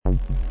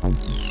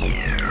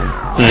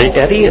The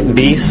Eddie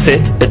B.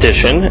 Sit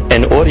edition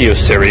and audio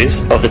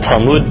series of the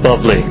Talmud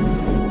Bavli.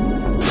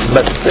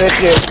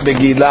 Masechet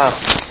Megillah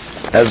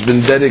has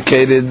been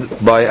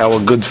dedicated by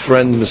our good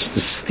friend Mr.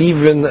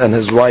 Stephen and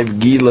his wife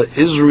Gila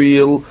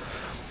Israel,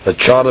 a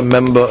charter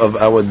member of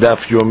our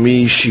Daf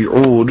Yomi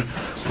Shiur,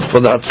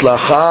 for the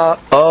Hatzlacha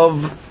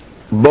of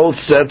both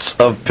sets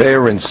of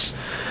parents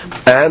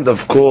and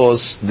of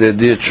course their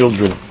dear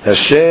children.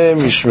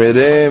 Hashem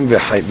Yishmerem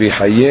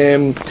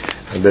v'Hayem,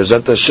 and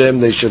Bezat Hashem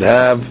they should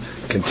have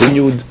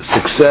continued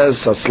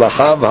success,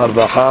 Hatzlacha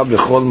v'Harvacha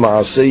b'chol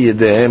ma'aseh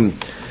yedehem.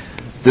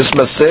 This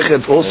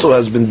Masechet also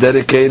has been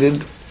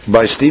dedicated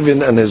by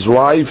Stephen and his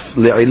wife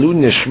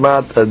Le'ilun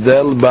Nishmat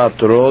Adel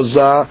Bat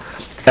Rosa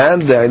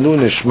and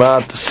Le'ilun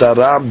Nishmat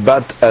Sarah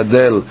Bat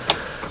Adel.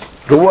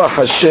 Ruach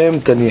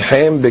Hashem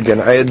Tanihem Began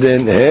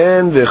Eden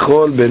Hen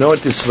V'chol Benot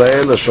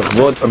Yisrael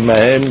Ashachvot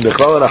Amahem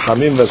B'chol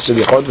Rachamim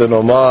V'Silichot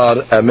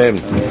V'Nomar Amen.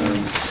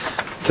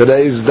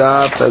 Today's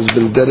daf has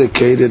been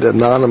dedicated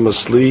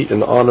anonymously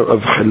in honor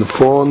of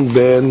Hilfon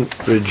ben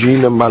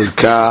Regina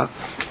Malka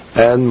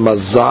and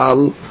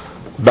Mazal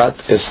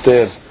Bat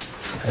Esther.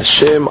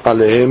 Hashem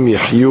Alehem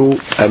Yahyu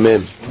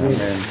Amen.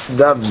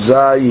 Daf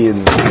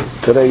Zayin.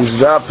 Today's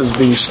daf is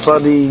being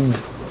studied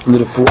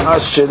L'Refuah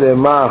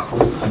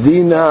Shelema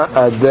Dina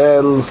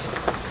Adel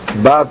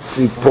Bat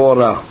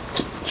Zipora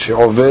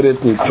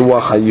שעוברת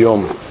ניתוח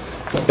היום.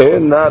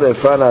 אינה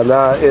רפנה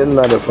לה,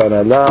 אינה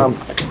רפנה לה,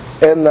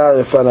 אינה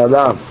רפנה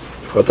לה.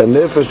 רפואת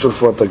הנפש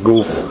ורפואת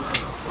הגוף.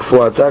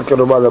 רפואתה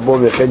קרובה לבוא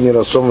וכן יהי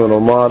רצון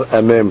ונאמר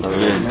אמן.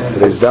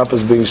 Today's daf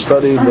is being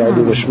studied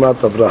לעילוי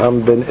נשמת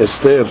אברהם בן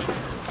אסתר.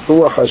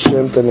 רוח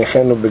השם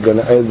תניחנו בגן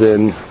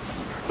עדן.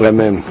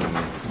 Amen.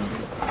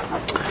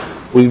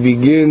 We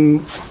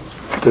begin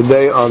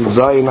today on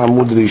Zayin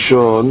Amud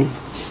Rishon,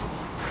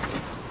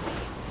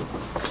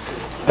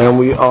 and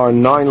we are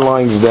 9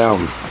 lines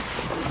down.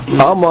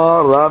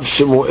 Amar Rav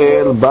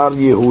Shemuel Bar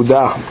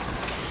Yehuda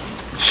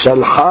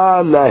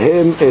Shalcha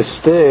Lahem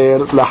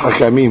Esther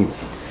Lahakamim.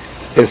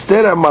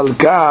 Esther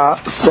Malka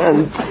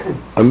sent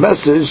a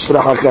message to the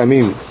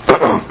Hakamim.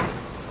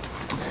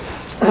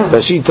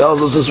 That she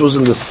tells us this was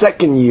in the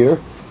 2nd year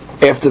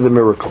after the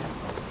miracle.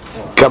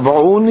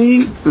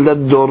 Kav'uni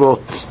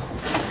ladorot.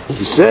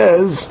 He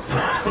says,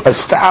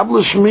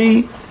 establish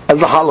me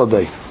as a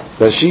holiday.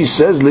 That she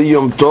says,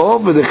 liyom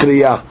tov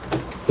v'dechriyah,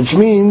 which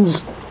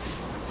means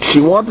she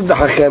wanted the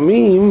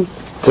Hakamim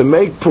to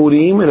make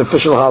Purim an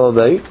official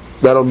holiday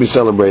that'll be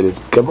celebrated.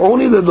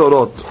 Kav'uni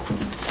ladorot.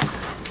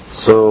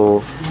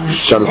 So,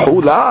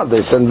 shalhu la,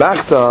 they send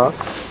back to her,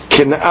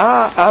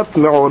 kin'a at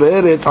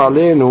me'oreret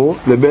alenu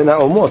leben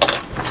ha'omot.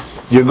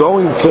 You're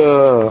going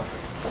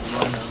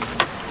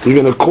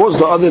to cause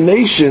the other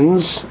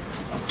nations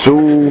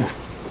to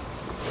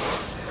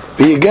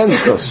be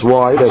against us.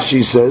 Why? As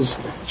she says,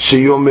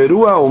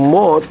 sheyomeru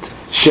ha'omot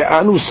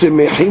she'anu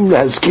semechim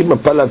lahazkir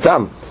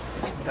mapalatam.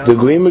 The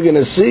Goyim are going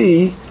to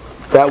see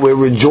that we're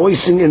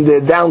rejoicing in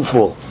their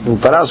downfall. In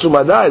Parasu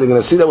Madai, they're going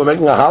to see that we're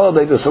making a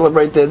holiday to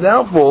celebrate their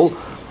downfall,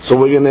 so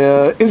we're going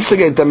to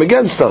instigate them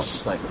against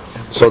us.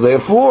 So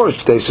therefore,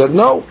 they said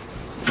no.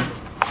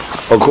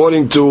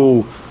 According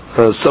to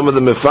some of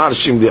the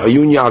Mefarshim, the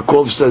Ayun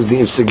Yaakov says the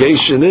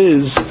instigation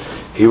is,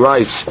 he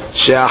writes,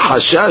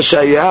 she'ahashash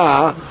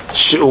haya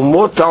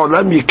she'umot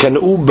ha'olam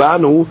yikan'u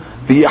banu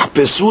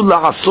v'yahpesu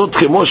la'asot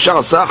chemo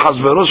she'asa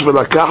Hashverosh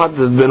v'lakachat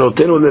et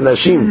benotenu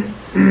lenashim.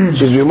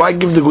 Says we might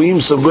give the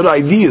Goyim some good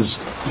ideas.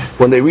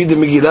 When they read the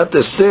Megillah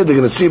Esther, they're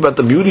going to see about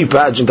the beauty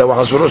pageant that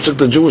Hashverosh took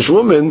the Jewish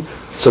woman,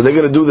 so they're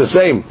going to do the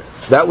same.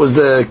 So that was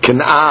the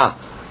Ken'ah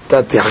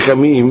that the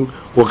Hakamim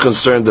were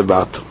concerned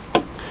about.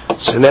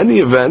 So in any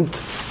event,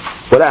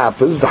 what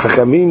happens? The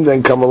Hakamim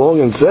then come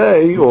along and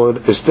say, or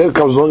Esther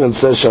comes along and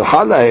says,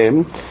 Shalcha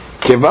lahem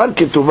kevar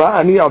ketuvah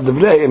ani al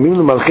divrei ha'emim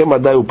l'malchei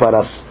madai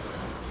uparas.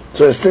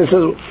 So Esther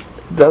says, it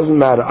doesn't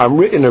matter, I'm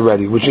written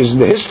already, which is in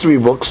the history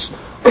books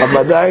of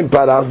Madai and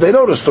Paras, they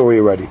know the story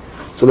already.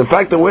 So the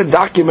fact that we're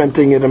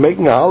documenting it and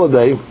making a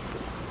holiday,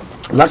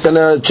 not going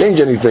to change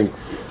anything.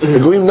 The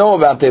Goyim know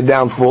about their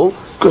downfall,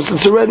 because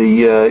it's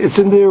already it's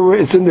in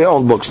their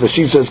own books. The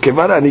she says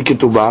kevar ani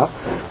ketubah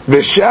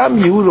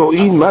v'sham yu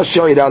ro'in ma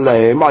she'ira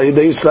lahem al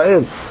yedei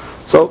Yisrael.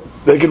 So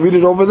they can read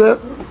it over there.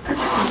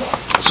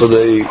 So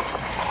the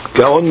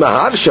Gaon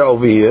Maharsha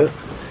over here,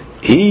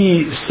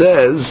 he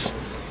says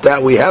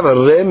that we have a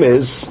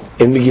remez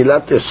in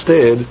Megillat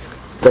Esther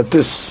that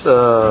this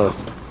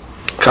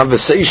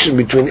conversation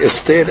between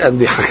Esther and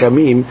the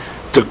Hakamim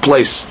took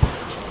place.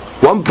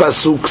 One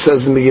pasuk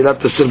says in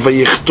Megillat Esther,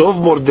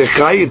 "Vayichtov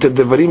Mordechai et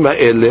devarim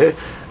ha'ele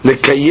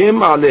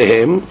lekayem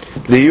alehem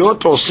liyot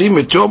osim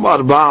et yom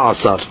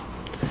 14."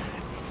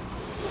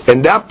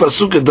 And that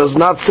pasuk, it does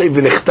not say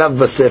v'nichtav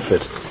b'sefer.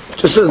 It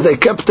just says they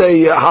kept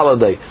a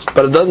holiday,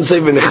 but it doesn't say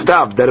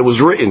v'nichtav, that it was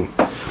written.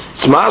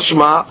 It's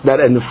mashma that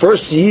in the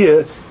first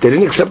year they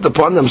didn't accept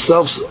upon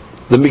themselves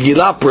the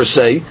Megillah per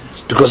se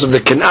because of the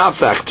Ken'ah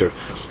factor.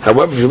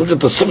 However, if you look at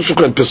the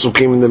subsequent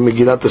Pesukim in the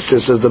Megillah, it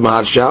says the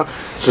Maharsha,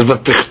 says,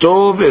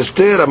 "V'tichtov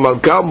Esther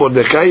Malka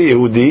Mordechai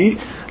Yehudi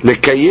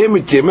לקיים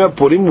את ימי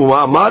הפורים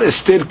ומאמר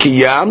אסתר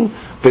קיים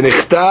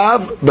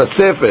ונכתב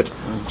בספר.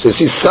 So you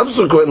see,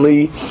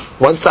 subsequently,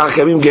 once the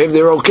Hakamim gave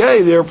their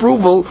okay, their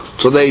approval,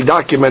 so they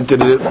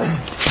documented it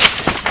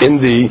in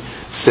the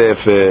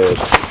Sefer.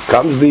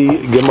 Comes the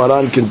Gemara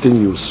and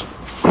continues.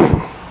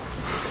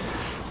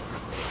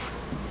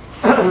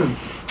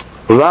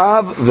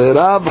 Rav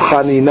v'Rav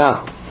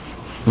Chanina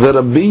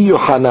v'Rabbi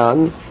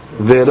Yochanan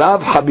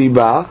v'Rav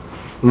Habiba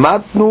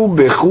matnu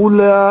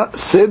bechula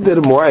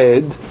seder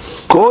moed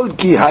kol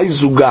ki hay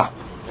zuga,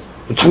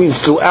 which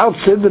means throughout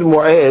seder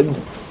moed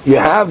you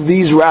have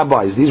these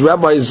rabbis. These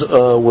rabbis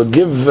would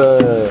give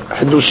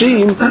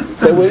Hidushim.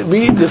 They would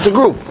be, it's a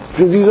group.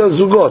 These are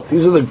Zugot.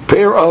 These are the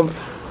pair of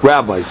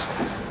rabbis.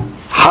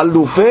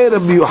 Halufei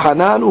Rabbi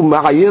Yochanan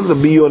u'Ma'ayel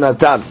Rabbi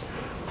Yonatan.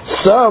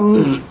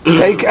 Some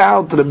take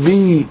out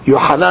Rabbi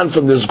Yochanan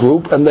from this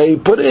group and they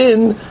put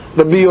in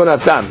Rabbi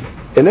Yonatan.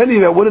 In any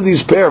event, what do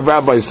these pair of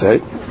rabbis say?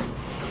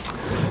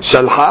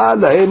 Shalha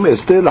lahem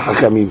Esther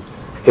l'Hakamim.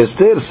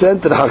 Esther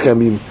sent to the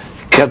Hakamim.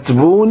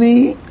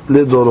 Katbuni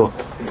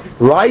lidorot.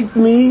 Write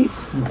me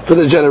for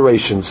the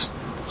generations.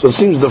 So it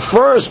seems the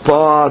first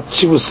part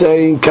she was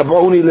saying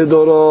Kab'uni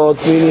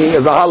lidorot, meaning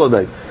as a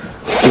holiday.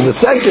 And the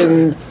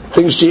second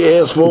thing she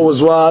asked for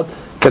was what?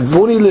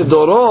 Kab'uni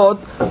lidorot,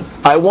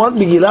 I want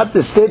Megillat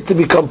Esther to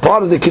become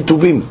part of the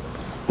Ketubim,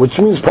 which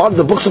means part of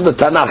the books of the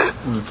Tanakh.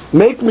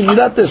 Make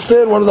Megillat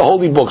Esther one of the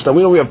holy books. Now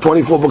we know we have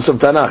 24 books of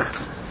Tanakh.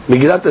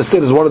 Megillat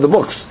Esther is one of the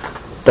books.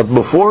 But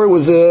before it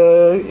was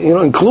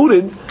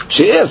included,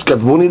 she asked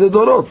Kab'uni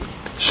lidorot.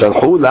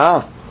 Shalhu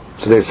la.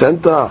 So they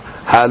sent her,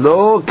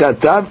 Halo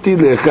katavti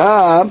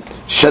lecha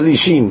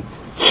shalishim.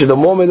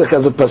 Shlomo Melech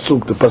has a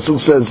pasuk. The pasuk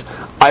says,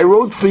 I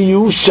wrote for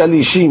you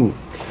shalishim.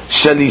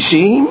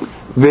 Shalishim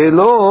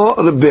velo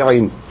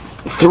rebe'im.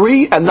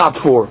 3 and not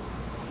 4.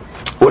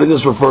 What is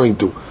this referring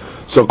to?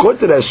 So according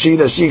to that she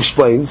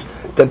explains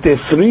that there are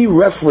 3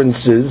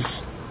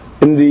 references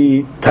in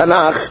the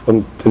Tanakh,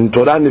 in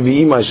Torah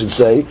Nevi'im I should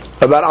say,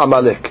 about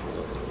Amalek.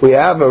 We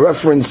have a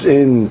reference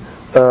in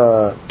 2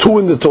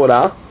 in the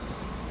Torah,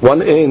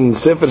 one in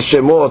Sefer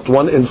Shemot,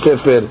 one in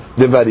Sefer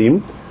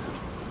Devarim,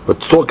 but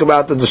to talk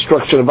about the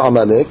destruction of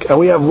Amalek, and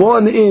we have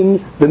one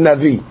in the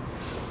Navi.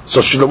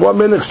 So Shlomo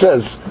Melech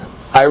says,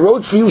 I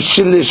wrote for you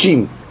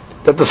Shilishim,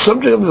 that the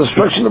subject of the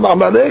destruction of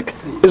Amalek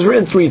is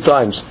written 3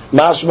 times.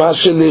 Mash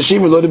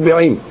Shilishim Elod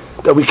Be'im,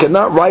 that we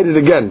cannot write it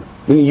again.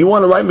 Meaning you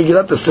want to write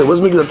Megillat Esther.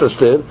 What's Megillat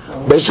Esther?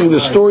 Basically the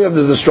story of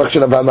the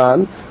destruction of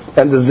Haman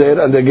and the Zer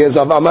and the Gez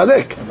of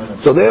Amalek.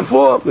 So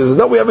therefore,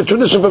 we have a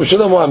tradition from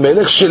Shlomo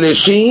HaMelech,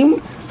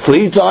 Shilishim,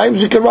 3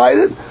 times you can write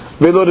it,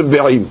 Velod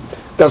Be'im.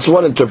 That's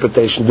one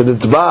interpretation. The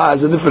Ritva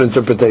has a different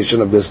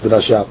interpretation of this, the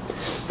Rasha.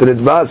 The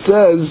Ritva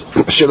says,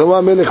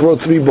 Shlomo HaMelech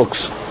wrote 3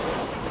 books.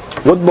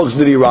 What books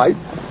did he write?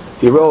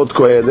 He wrote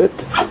Kohelet,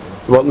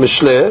 he wrote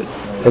Mishleh,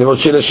 and he wrote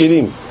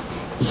Shilashim.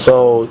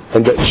 So,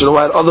 and Shlomo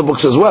had other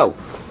books as well.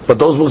 But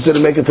those books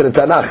didn't make it to the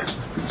Tanakh.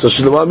 So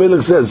Shlomo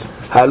HaMelech says,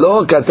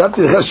 Halo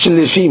katabti lecha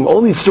shilishim.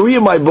 Only 3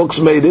 of my books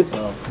made it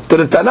to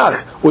the Tanakh,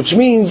 which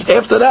means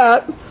after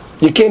that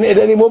you can't add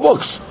any more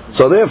books.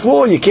 So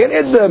therefore you can't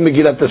add the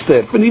Megillat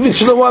Esther. But even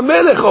Shlomo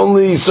HaMelech,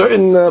 only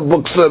certain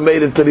books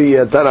made it to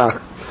the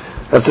Tanakh.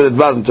 That's the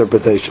Ritva's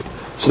interpretation.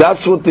 So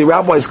that's what the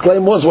rabbis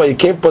claim was, why you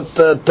can't put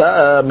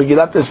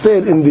Megillat Esther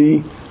in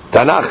the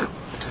Tanakh.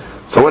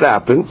 So what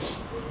happened?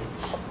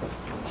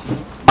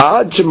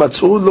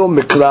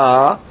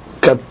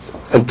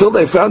 Until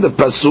they found a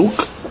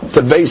pasuk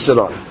to base it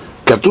on.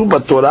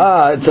 Katub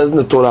Torah, it says in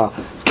the Torah,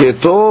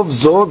 Ketov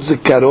Zot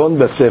Zikaron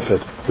B'Sefer.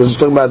 This is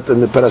talking about in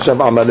the parasha of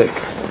Amalek.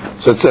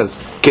 So it says,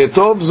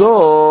 Ketov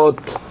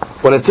Zot.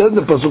 When it says in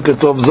the pasuk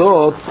Ketov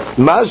Zot,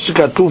 Mash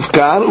Katuv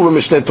Kan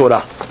u'Mishnei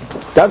Torah.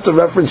 That's a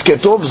reference.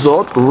 Ketov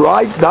Zot,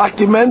 write,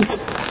 document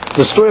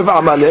the story of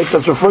Amalek.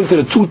 That's referring to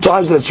the 2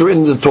 times that it's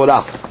written in the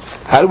Torah.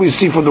 How do we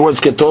see from the words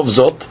Ketov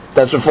Zot?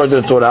 That's referring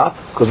to the Torah,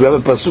 because we have a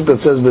pasuk that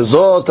says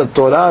V'Zot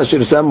HaTorah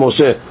Asher Sam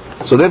Moshe.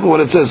 So therefore,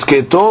 when it says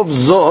Ketov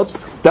Zot,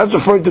 that's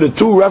referring to the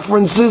 2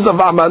 references of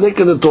Amalek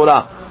in the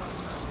Torah.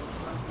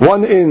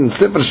 One in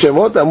Sefer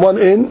Shemot and one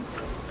in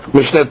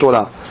Mishneh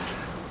Torah.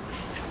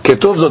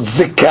 Ketov Zot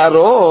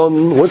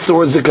Zikaron. What's the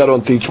word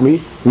Zikaron? Teach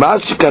me.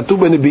 Mash Katuv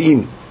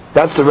B'Nebi'im.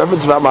 That's the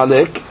reference of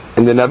Amalek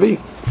in the Navi.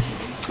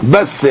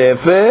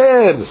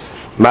 B'Sefer.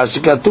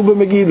 Mashikatu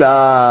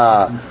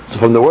Megillah. So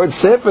from the word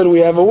Sefer,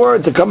 we have a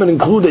word to come and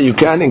include that you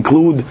can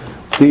include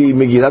the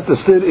Megillat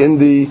Esther in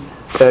the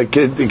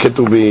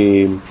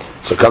Ketubim.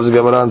 So comes the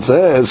Gemara and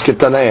says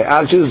Ketanei.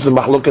 Actually, this is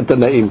Mahloket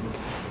Tanaim.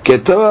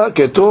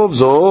 Ketov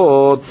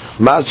Zot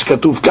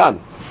Mashikatu Kan.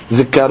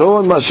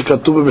 Zikaron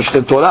Mashikatu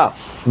B'Mishchet Torah.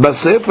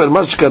 B'Sefer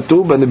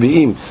Mashikatu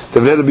B'Nebi'im.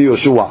 Tevnei Rabbi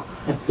Yoshua.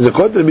 Is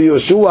according to Rabbi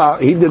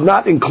Yoshua, he did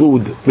not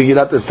include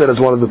Megillat Esther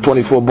as one of the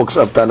 24 books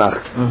of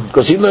Tanakh,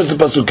 because he learns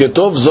the pasuk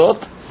Ketov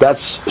Zot,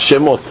 that's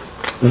Shemot,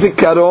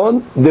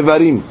 Zikaron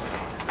Devarim,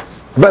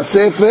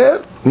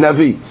 B'Sefer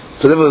Navi.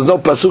 So therefore there's no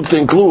pasuk to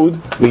include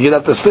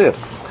Megillat Esther.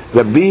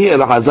 Rabbi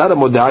Elazar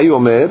HaModai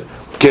Omer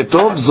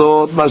Ketov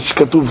Zot Mash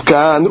Katuv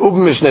Kan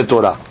U'B'Mishnei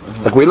Torah,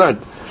 like we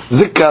learned.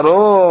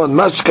 Zikaron,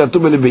 mashkatu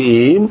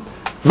b'levi'im,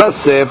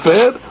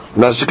 b'sefer,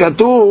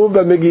 mashkatu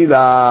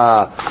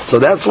b'Megillah. So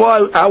that's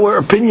why our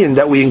opinion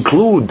that we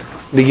include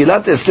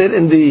Megillat Esther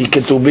in the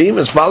Ketubim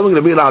is following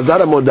Rabbi Elazar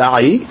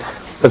Modai.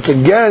 That's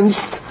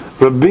against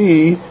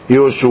Rabbi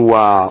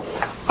Yoshua.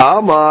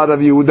 Amar Rav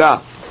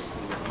Yehuda.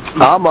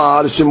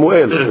 Amar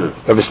Shemuel. We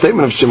have a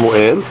statement of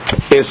Shemuel.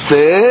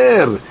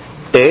 Esther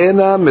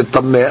ena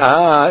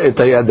metamea et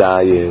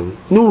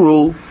hayadayim. New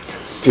rule.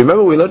 If you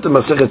remember, we learned in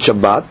Masechet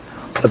Shabbat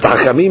that the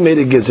Hachamim made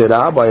a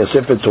gezerah by a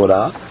Sefer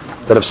Torah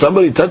that if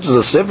somebody touches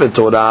a Sefer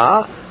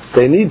Torah,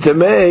 they need to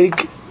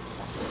make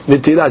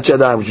Nitilat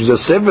Yadayim, which is a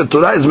Sefer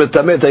Torah is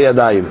metameh et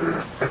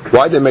hayadayim.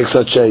 Why they make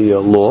such a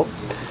law?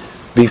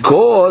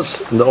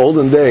 Because in the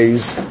olden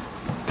days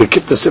they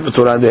kept the Sefer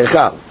Torah in the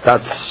Hechal.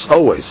 That's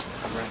always.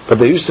 But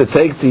they used to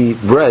take the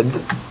bread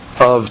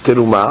of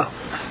Terumah,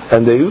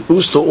 and they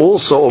used to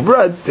also, or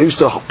bread, they used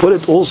to put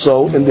it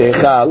also in the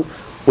Hechal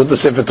with the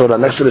Sefer Torah,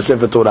 next to the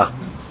Sefer Torah.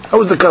 That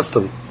was the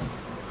custom.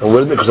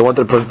 And because they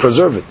wanted to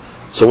preserve it.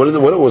 So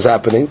what was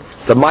happening?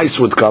 The mice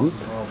would come,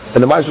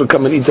 and the mice would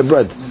come and eat the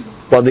bread.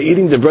 While they're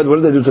eating the bread, what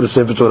did they do to the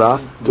Sefer Torah?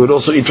 They would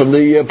also eat from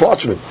the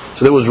parchment.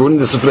 So they was ruining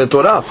the Sefer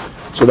Torah.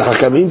 So the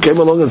Hakamim came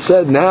along and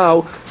said,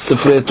 now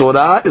Sefer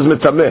Torah is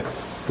metameh.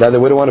 Now they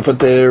wouldn't want to put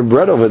their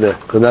bread over there,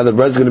 because now the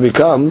bread's going to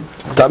become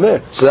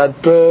tameh. So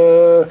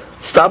that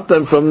stopped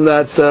them from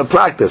that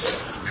practice.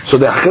 So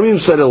the Hakamim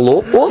said a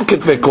law, all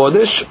Ketvei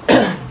Kodesh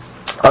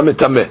are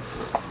metameh.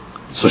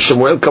 So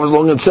Shemuel comes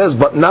along and says,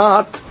 but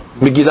not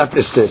Megillat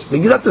Esther.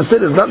 Megillat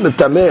Esther is not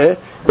metameh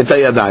et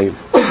hayadayim.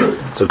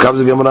 So comes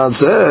the Gemara and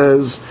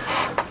says,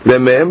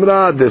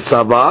 Lememra de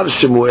Savar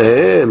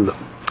Shemuel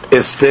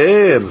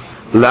Esther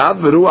la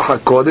beruach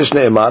hakodesh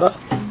ne'emara.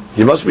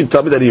 You must be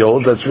telling me that he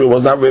holds that it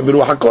was not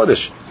beruach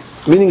hakodesh,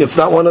 meaning it's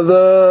not one of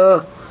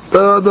the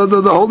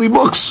holy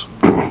books.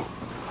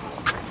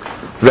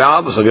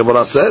 So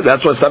Gemara said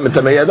that's why it's not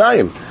metameh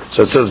yadayim.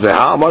 So it says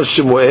ve'amar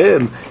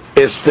Shemuel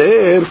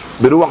Esther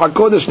beruach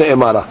hakodesh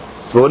ne'emara.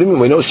 So what do you mean?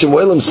 We know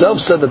Shemuel himself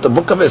said that the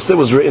book of Esther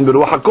was written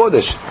beruach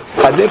hakodesh.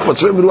 And therefore,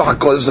 it's written beruach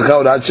hakodesh. The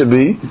Chaurad should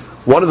be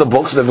one of the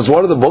books. And if it's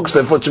one of the books,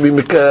 therefore it should be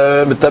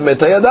metameh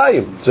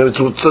yadayim. So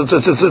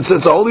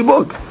it's a holy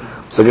book.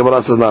 So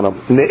Gemara says, no.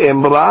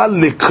 Ne'emra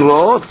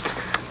likrot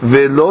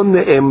velo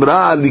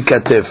ne'emra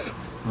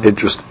likatef.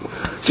 Interesting.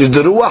 So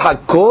the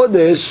Ruach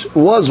HaKodesh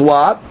was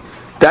what?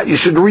 That you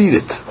should read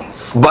it.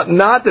 But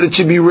not that it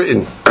should be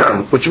written.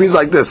 Which means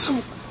like this.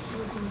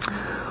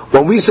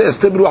 When we say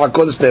Esther Ruach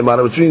HaKodesh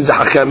ne'emara, which means the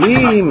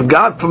Hakamim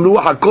got from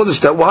Ruach HaKodesh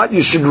that what?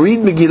 You should read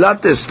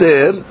Megillat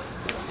Esther,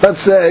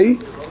 let's say,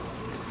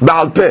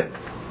 Ba'al Peh.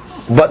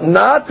 But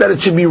not that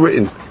it should be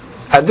written.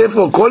 And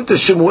therefore, according to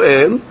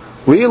Shemuel,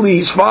 really,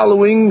 he's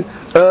following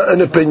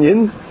an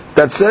opinion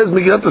that says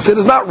Megillat Esther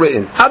is not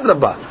written.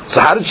 Adrabah.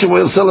 So how did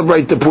Shemuel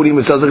celebrate the Purim?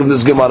 It sounds like in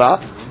this Gemara.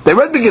 They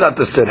read Megillat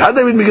Esther. How did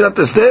they read Megillat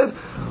Esther?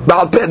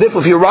 Ba'al Peh.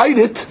 Therefore, if you write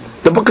it,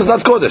 the book is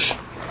not Kodesh.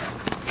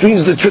 Which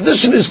means the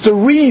tradition is to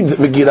read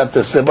Megillat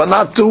Esther, but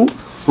not to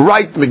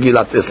write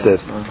Megillat Esther.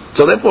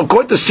 So therefore,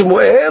 according to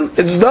Shemuel,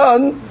 it's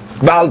done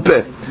Ba'al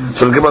Peh.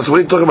 So the Gemara, so what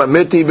are you talking about?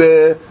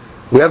 Metibe.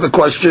 We have a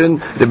question.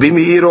 Rabbi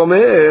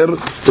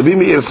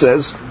Meir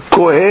says,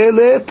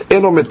 Kohelet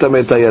eno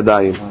metameh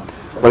hayadayim.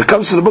 When it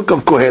comes to the book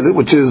of Kohelet,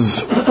 which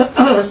is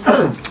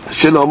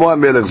Shlomo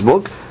HaMelech's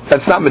book,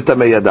 that's not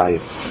metameh hayadayim.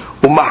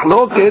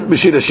 Umachloket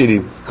b'shir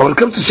hashirim. When it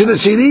comes to shir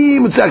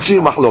hashirim, it's actually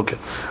machloket.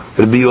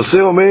 Rabbi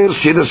Yosef Omer,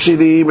 shir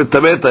hashirim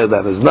metameh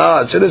hayadayim. It's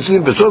not. Shir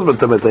hashirim for sure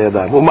metameh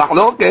hayadayim.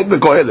 Umachloket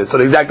b'Kohelet. So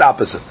the exact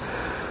opposite.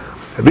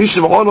 Rabbi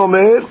Shimon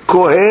Omer,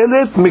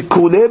 Kohelet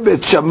mikule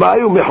bet Shammai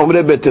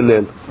u'mechumrei bet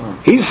Hillel.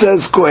 He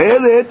says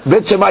Kohelet,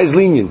 Bet Shammai is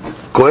lenient.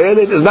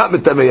 Kohelet is not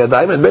metameh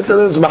yadayim, and Bet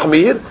Hillel is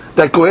mahmir.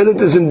 That Kohelet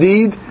is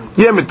indeed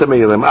metameh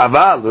yadayim.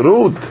 Aval,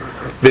 Ruth,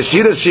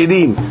 Veshir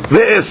Hashirim,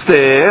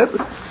 Ve'Esther,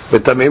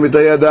 metameh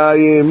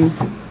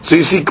yadayim. So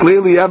you see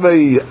clearly you have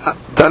a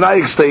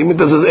Tanaic statement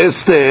that says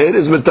Esther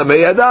is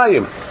metameh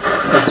yadayim.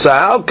 So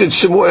how could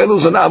Shemuel,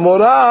 who's an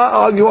Amorah,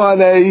 argue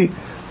on a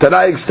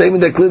Tanaic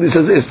statement that clearly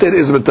says Esther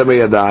is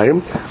metameh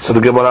yadayim? So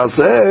the Gemara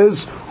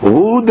says,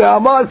 Hu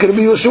de'amar can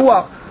be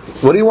Yoshua.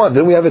 What do you want?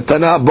 Then we have a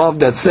Tanah above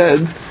that said,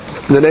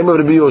 in the name of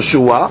Rabbi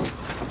Yoshua,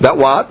 that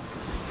what?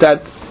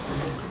 That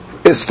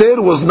Esther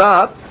was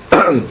not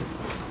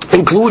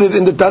included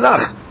in the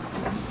Tanakh.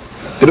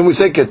 Then we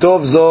say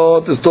Ketov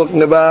Zot is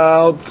talking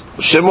about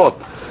Shemot.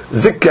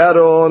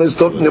 Zikaron is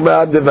talking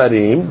about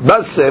Devarim.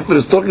 Bassefer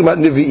is talking about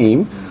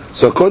Nevi'im.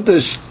 So according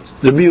to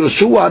Rabbi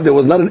Yoshua, there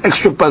was not an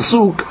extra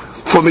pasuk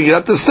for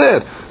Megillat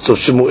Esther. So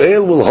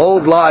Shemuel will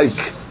hold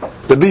like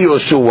Rabbi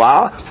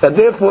Yoshua, that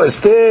therefore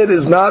Esther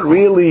is not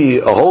really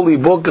a holy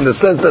book in the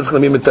sense that's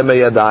going to be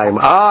metameh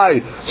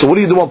yadayim. So what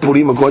do you do on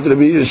Purim according to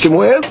Rabbi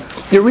Shemuel?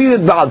 You read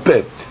it Ba'al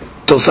Peh.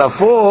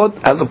 Tosafot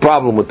has a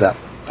problem with that.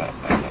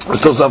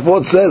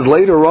 Tosafot says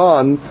later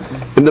on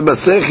in the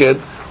Masechet,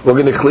 we're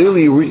going to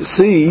clearly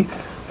see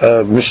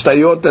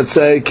Mishnayot that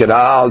say Kira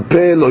al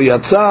Peh Lo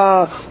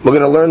Yatsa. We're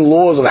going to learn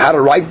laws of how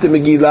to write the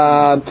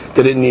Megillah.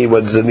 Does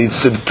it need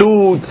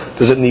Sibtut?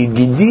 Does it need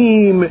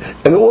Gidim?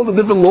 And all the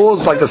different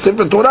laws like a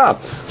Sefer Torah.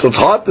 So it's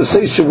hard to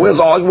say where's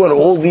the argument of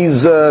all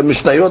these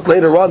Mishnayot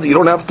later on that you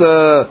don't have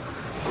to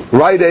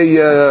write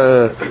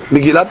a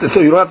Megillah. So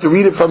you don't have to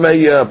read it from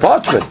a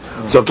parchment.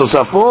 So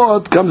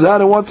Tosafot comes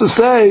out and wants to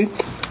say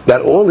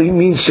that all he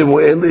means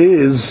Shemuel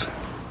is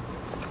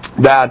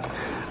that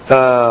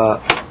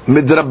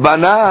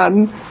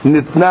Midrabbanan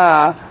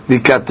nitna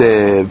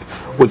likatev,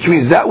 which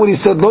means that when he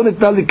said lo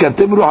nitna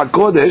likatev ruach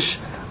hakodesh,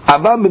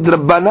 ava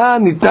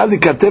midrabbanan nitna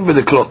likatev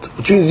v'leklot,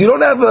 which means you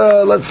don't have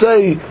let's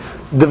say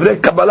divrei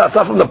kabbalah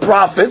stuff from the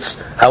prophets.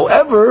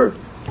 However,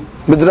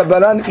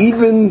 midrabbanan,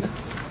 even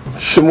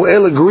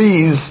Shemuel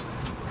agrees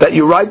that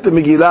you write the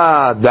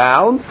Megillah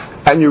down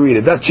and you read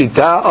it. That's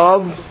shita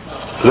of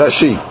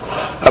Rashi.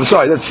 I'm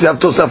sorry, that's shita of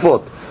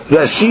Tosafot.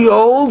 Rashi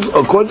holds,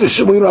 according to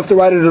Shemuel, you don't have to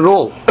write it at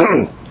all.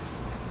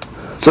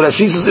 So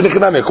Rashi says in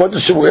economy, according to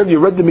Shemuel, you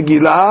read the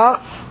Megillah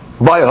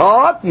by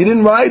heart, you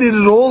didn't write it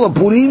at all. On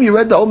Purim, you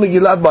read the whole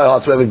Megillah by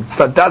heart. So we have a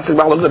fantastic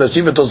Mahalach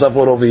Rashi and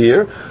Tosafot over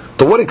here.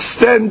 To what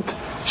extent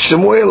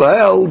Shemuel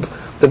held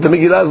that the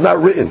Megillah is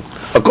not written?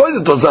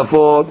 According to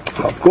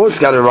Tosafot, of course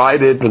you got to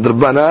write it with the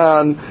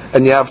Rabbanan,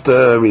 and you have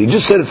to read. He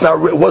just said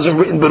it wasn't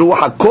written by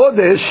Ruach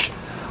HaKodesh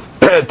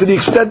to the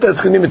extent that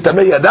it's going to be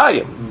Mitamei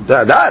Yadayim.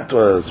 That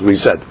was we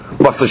said.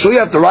 But for sure you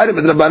have to write it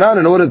with the Rabbanan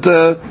in order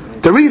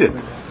to read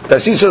it. And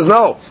she says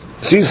no.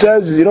 She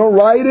says you don't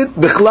write it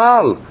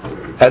bichlal,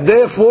 and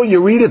therefore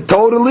you read it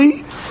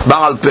totally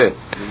ba'al peh.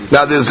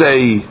 Now there's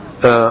a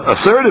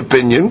third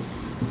opinion.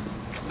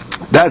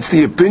 That's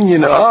the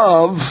opinion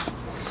of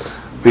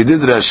we did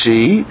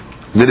Rashi.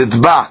 The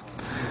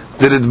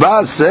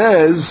Ritba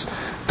says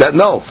that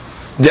no,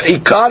 the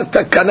ikar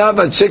takana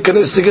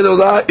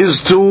v'chekenes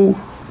is to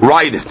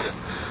write it.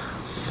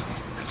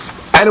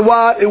 And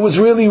what? It was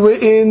really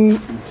written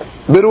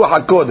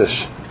Beruach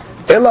HaKodesh.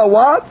 Ella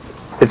what?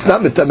 It's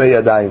not Mitamei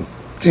Yadayim.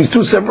 These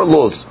two separate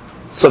laws.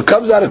 So it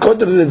comes out according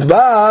to the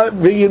Ritba,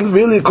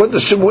 really according to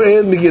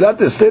Shemuel,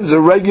 Megillat Esther is a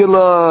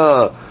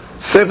regular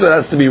sefer that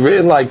has to be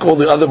written like all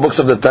the other books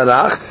of the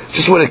Tanakh.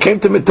 Just when it came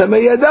to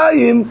Mitamei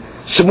Yadayim,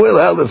 Shemuel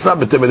held it's not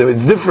Mitamei Yadayim.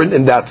 It's different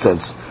in that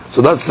sense.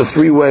 So that's the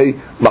three-way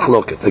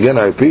machloket. Again,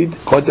 I repeat,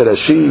 according to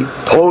Rashi,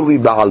 totally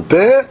Ba'al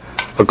Peh.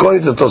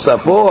 According to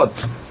Tosafot,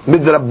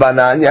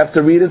 Midrabbanan, you have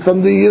to read it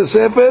from the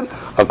Sefer.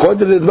 According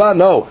to the Ritba,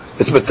 no.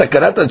 It's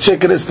B'takarat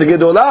HaShekeres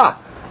Tegedolah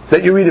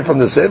that you read it from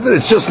the Sefer.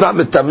 It's just not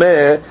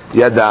Mitamei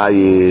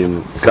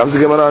Yadayim. Comes the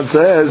Gemara and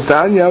says,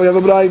 Tanya, we have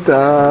a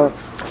Braita.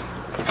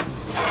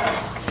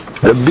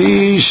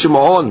 Rabbi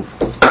Shimon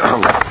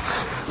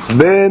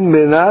Ben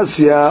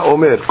Menasya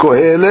Omer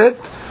Kohelet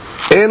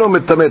Eno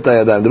Mitamei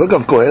Yadayim. The book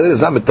of Kohelet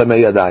is not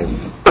Mitamei Yadayim.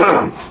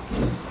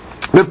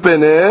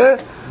 Mipnei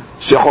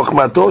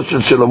Shechokmato Shel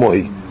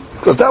Shlomo.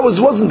 Because that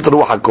wasn't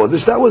Ruach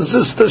HaKodesh, that was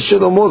just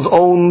Shlomo's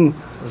own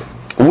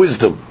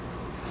wisdom.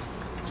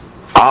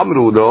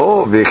 Amru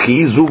lo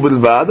v'chizu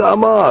bilvad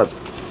amar.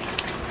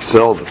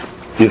 So,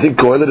 do you think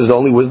Kohelet is the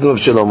only wisdom of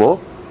Shlomo?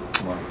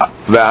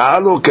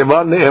 V'halo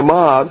kevan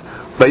ne'emar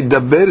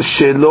v'yidaber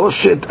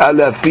sheloshet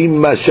alafim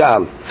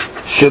mashal.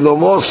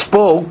 Shlomo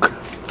spoke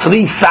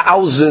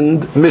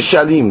 3,000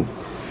 mishalim.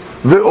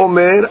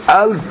 Ve'omer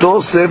al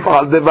tosef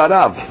al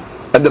devarav.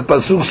 And the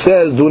pasuk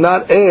says, do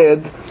not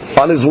add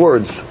on his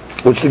words.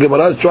 Which the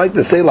Gemara is trying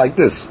to say like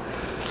this.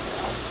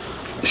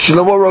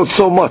 Shlomo wrote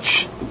so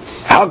much.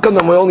 How come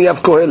we only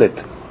have Kohelet?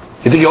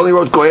 You think he only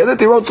wrote Kohelet?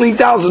 He wrote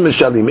 3,000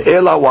 Mishalim.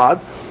 Ela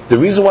what? The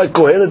reason why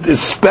Kohelet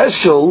is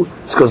special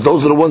is because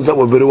those are the ones that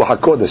were Beruach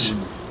HaKodesh.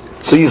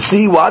 So you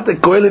see what? That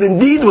Kohelet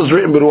indeed was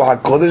written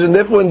Beruach HaKodesh, and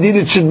therefore indeed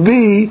it should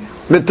be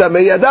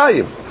Mitamei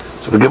Yadayim.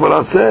 So the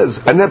Gemara says,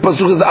 and then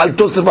Pasuk says, Al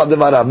Tosef Al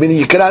Devarav, meaning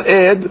you cannot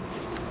add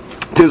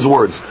to his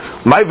words.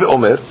 Mai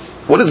ve'omer.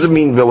 What does it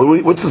mean?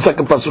 What's the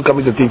second pasuk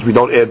coming to teach? We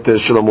don't add to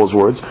Shlomo's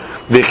words.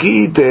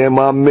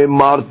 V'chitema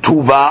memar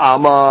tuva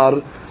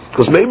amar.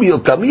 Because maybe you'll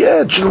tell me,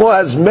 yeah, Shlomo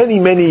has many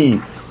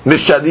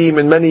mishadim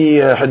and many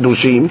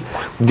hadushim.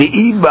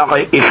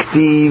 Di'iba'i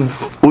ichtiv,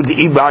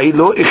 udi'iba'i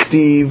lo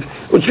ichtiv.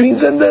 Which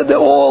means that they're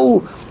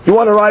all, you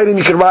want to write him,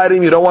 you can write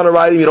him, you don't want to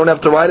write him, you don't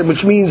have to write him,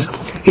 which means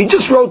he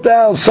just wrote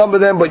down some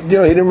of them, but he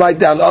didn't write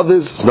down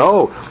others.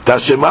 No.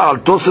 Tashema al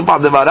tosef al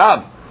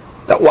devarav.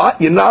 That what?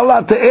 You're not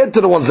allowed to add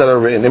to the ones that are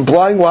written,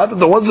 implying what? That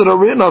the ones that are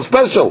written are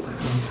special.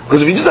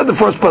 Because if you just had the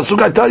first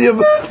pasuk, I tell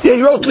you, yeah,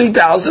 you wrote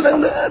 3,000,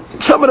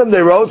 and some of them they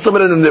wrote, some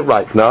of them they didn't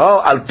write.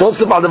 No, al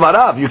tosef al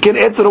devarav. You can't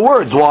add to the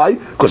words. Why?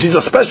 Because these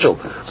are special.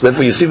 So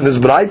therefore, you see from this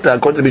Braita,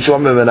 according to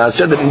Bishlam ben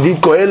Menashe, that indeed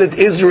Kohelet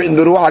is written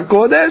Beruach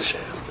HaKodesh,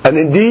 and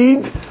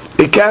indeed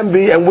it can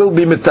be and will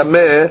be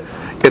mitameh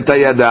et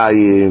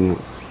hayadayim.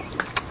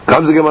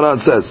 Comes the Gemara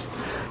and says,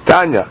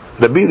 Tanya,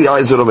 Rabbi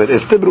Eliezer Omer,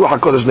 Esther Beruach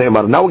HaKodesh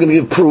ne'emar. Now we're going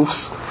to give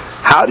proofs.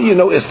 How do you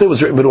know Esther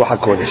was written Beruach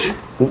HaKodesh?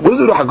 What does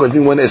Beruach HaKodesh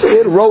mean? When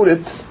Esther wrote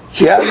it,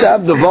 she had to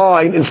have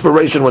divine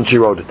inspiration when she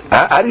wrote it.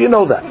 How do you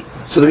know that?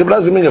 So the Gemara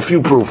is giving a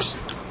few proofs.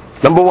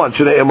 Number one,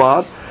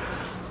 Shne'emar,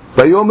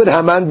 Vayomer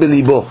Haman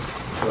belibo.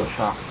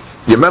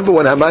 You remember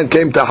when Haman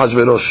came to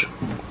Ahasuerus?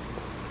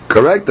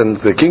 Correct? And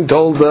the king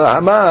told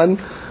Haman,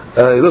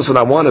 listen,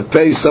 I want to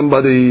pay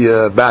somebody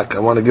back. I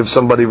want to give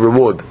somebody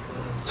reward.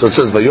 So it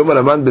says, Vayomer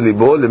Haman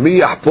belibo, Lemi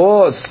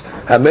yahpos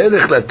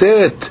hamelech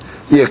latet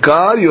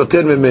yekar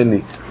yoter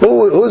mimeni.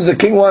 Who does the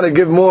king want to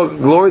give more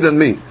glory than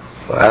me?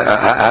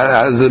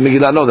 How does the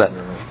Megillah know that?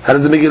 How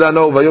does the Megillah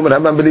know Vayomer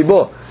Haman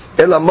belibo?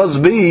 Ella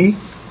must be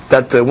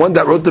that the one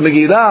that wrote the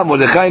Megillah,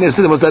 Mordechai and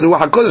Esther, must have Ruach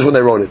HaKodesh when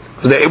they wrote it.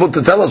 So they're able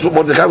to tell us what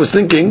Mordechai was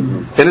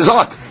thinking in his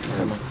heart.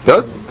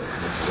 Good?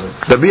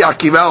 Rabbi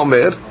Akiva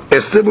Omer,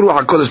 Esther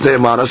Ruach HaKodesh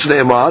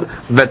Ne'emar,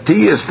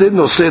 Vati Esther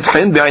Noset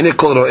Chen Be'ainei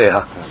Kol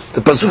Ro'eha.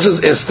 The Pasuk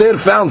says, Esther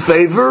found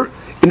favor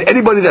in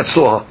anybody that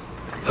saw her.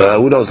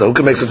 Who knows that? Who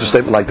can make such a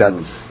statement like that?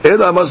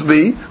 Ella must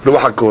be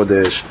Ruach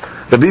HaKodesh.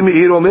 Rabbi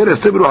Meir Omer,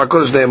 Esther Ruach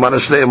HaKodesh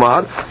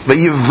Ne'emar,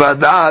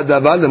 Ve'yivada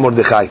Davar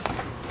LeMordechai.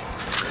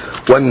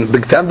 When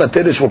Bigtam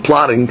Baterish were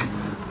plotting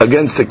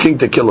against the king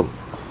to kill him,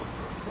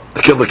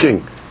 to kill the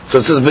king. So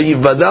it says,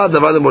 V'yivada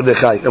davar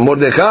Mordechai. And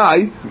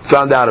Mordechai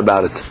found out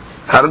about it.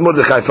 How did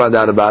Mordechai find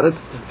out about it?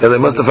 And they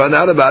must have found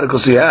out about it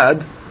because he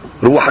had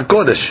Ruach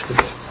HaKodesh.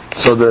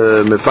 So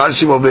the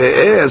Mefarshim over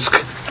here ask,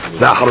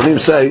 the Acharonim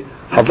say,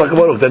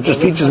 that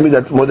just teaches me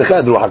that Mordechai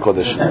had Ruach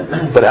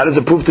HaKodesh. But how does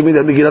it prove to me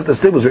that Megillat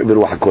Esther was written with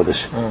Ruach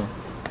HaKodesh?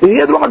 He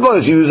had Ruach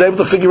HaKodesh. He was able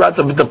to figure out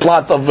the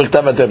plot of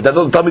Bigtam Baterish. That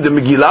doesn't tell me the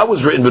Megillah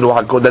was written with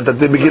Ruach HaKodesh, that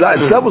the Megillah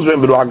itself was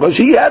written with Ruach HaKodesh.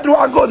 He had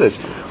Ruach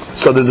HaKodesh.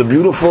 So there's a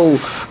beautiful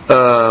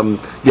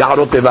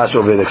Yaharot Tevash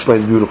over it,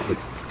 explains beautifully.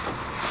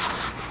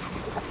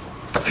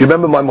 If you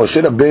remember my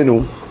Moshe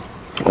Rabbeinu,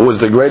 who was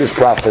the greatest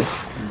prophet,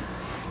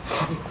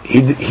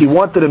 he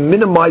wanted to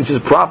minimize his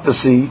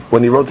prophecy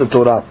when he wrote the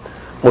Torah.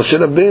 Moshe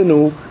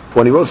Rabbeinu,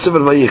 when he wrote Sefer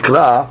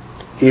Vayikra,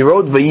 he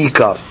wrote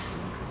Vayikar.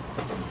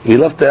 He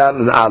left it out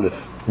in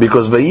Aleph.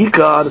 Because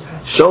Vayikar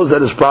shows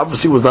that his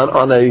prophecy was not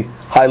on a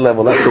high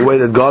level. That's the way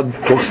that God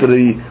talks to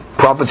the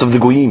prophets of the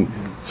Goyim.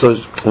 So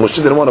Moshe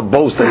didn't want to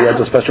boast that he has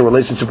a special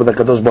relationship with the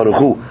Kadosh Baruch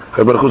Hu.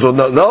 Baruch Hu said,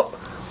 no,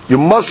 you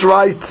must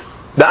write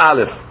the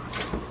Aleph.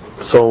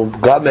 So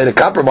God made a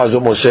compromise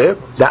with Moshe.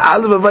 The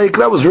Aleph of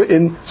Vayikra was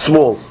written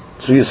small.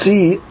 So you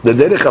see, the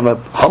derech of a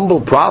humble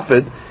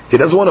prophet, he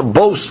doesn't want to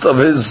boast of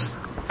his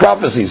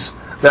prophecies.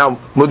 Now,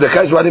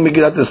 Mordechai is writing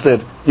Megillat Esther.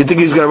 You think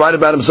he's going to write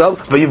about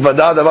himself?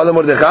 V'yivada davar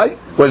Mordechai?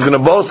 Where he's going to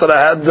boast that I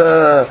had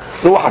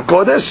Ruach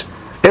HaKodesh?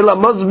 Ela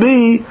must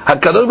be,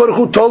 HaKadosh Baruch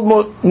Hu told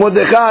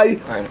Mordechai,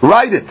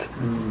 write it.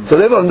 So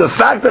therefore, the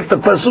fact that the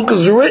Pasuk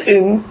is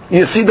written,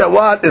 you see that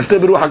what? Esther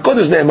Ruach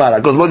HaKodesh ne'emara.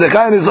 Because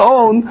Mordechai on his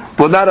own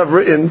would not have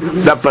written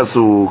that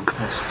Pasuk.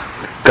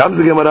 Comes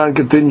the Gemara and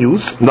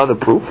continues, another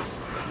proof.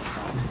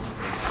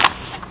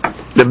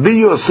 Rabbi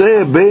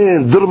Yosef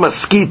ben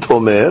Durmaskit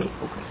Omer,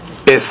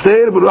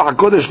 Esther Ruach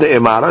HaKodesh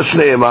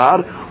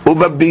ne'emar,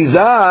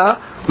 u'babiza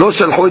lo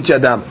shalchu et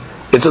yadam.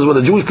 It says when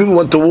the Jewish people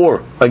went to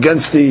war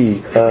against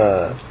the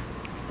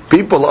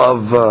people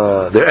of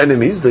their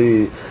enemies,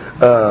 the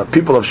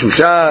people of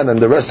Shushan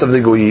and the rest of the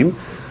Goyim,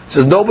 it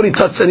says nobody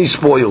touched any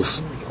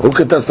spoils. Who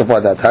can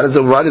testify that? How does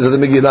the writers of the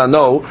Megillah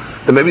know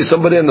that maybe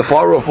somebody in the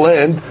far off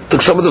land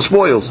took some of the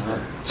spoils?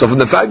 So from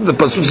the fact that the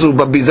Pasuk says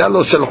u'babiza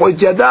lo shalchu et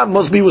yadam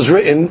must be was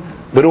written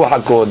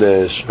Ruach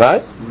HaKodesh,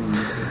 right?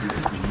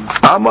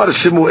 Amar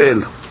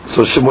Shemuel.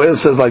 So Shemuel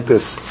says like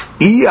this: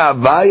 I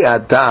avai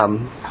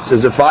atam,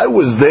 says if I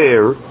was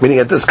there, meaning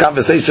at this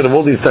conversation of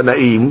all these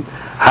Tanaim,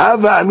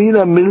 hava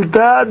amina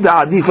milta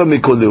da'adifa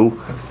mikolu,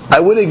 I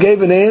would have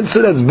gave an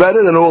answer that's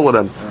better than all of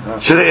them.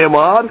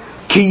 Shre'emar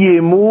ki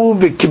yemu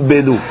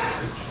v'kibbelu.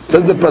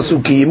 Says the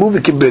pasuk ki yemu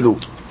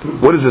v'kibbelu.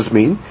 What does this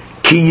mean?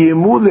 Ki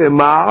yemu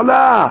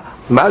le'ma'ala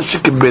ma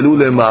shekibbelu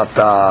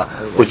le'mata,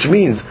 which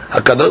means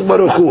HaKadosh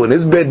Baruch Hu and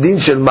his bedin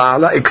shel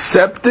ma'ala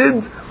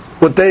accepted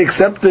what they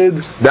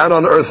accepted down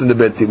on earth in the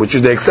Beit Din, which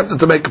is they accepted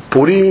to make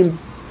Purim,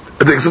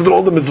 they accepted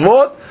all the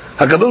mitzvot.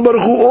 HaKadosh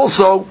Baruch Hu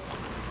also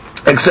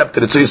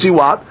accepted it. So you see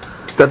what?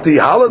 That the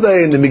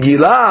holiday in the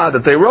Megillah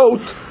that they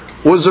wrote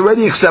was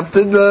already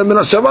accepted min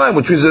hashamayim,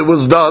 which means it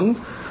was done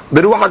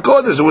b'ruach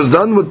HaKodesh. It was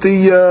done with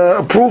the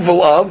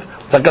approval of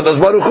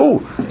HaKadosh Baruch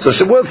Hu. So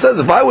Shemuel says,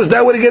 if I was there,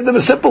 I would have given them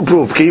a simple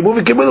proof. Ki yimu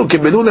v'kibbelu,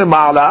 kibbelu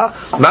le'ma'ala,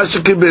 ma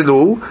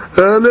shekibbelu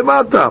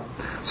le'mata.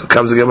 So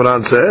comes the Gemara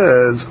and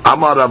says,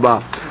 Amar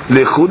Rabba,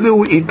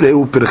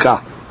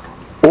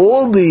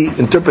 all the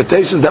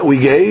interpretations that we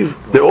gave,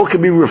 they all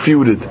can be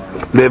refuted.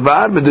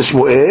 Except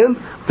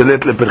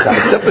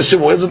for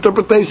Shemuel's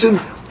interpretation,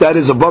 that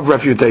is above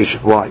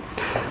refutation. Why?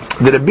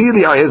 The Rabbi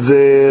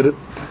Eliezer's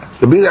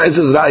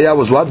ra'aya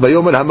was what?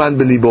 Vayomer Haman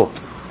belibo.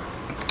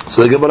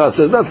 So the Gemara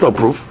says, that's no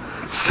proof.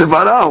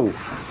 Sivarahu,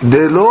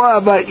 delo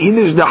ava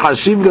inish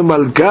dahashiv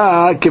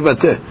lemalka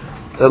kivateh.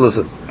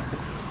 Listen.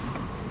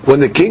 When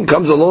the king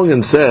comes along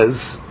and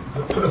says,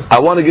 I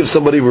want to give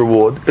somebody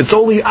reward, it's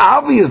only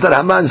obvious that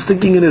Haman's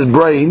thinking in his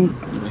brain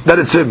that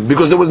it's him,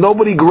 because there was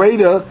nobody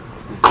greater,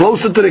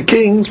 closer to the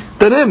king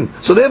than him.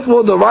 So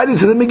therefore the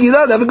writers of the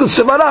Megillah have a good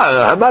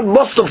sevara. Haman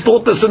must have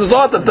thought this in his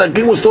heart, that the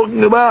king was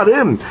talking about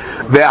him.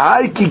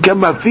 Ve'hai ki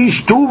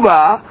kamafish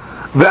tuva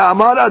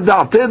Ve'amar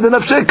ada'ateh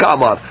denafsheh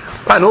ka'amar.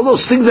 And all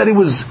those things that he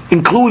was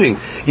including.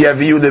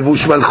 Yaviu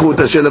levush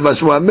malchut asher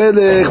levashmu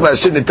hamelech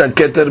v'asher nitan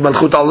keter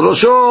malchut al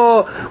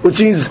rosho,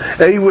 which means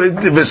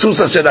v'sus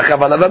asher achav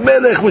alav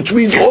hamelech, which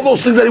means all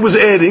those things that he was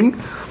adding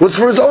was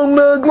for his own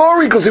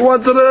glory, because he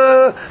wanted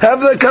to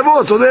have the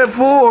kavod. So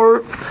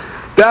therefore,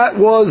 that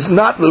was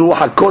not the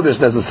Ruach HaKodesh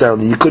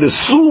necessarily. You could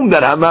assume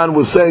that Haman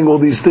was saying all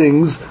these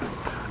things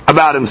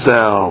about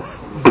himself.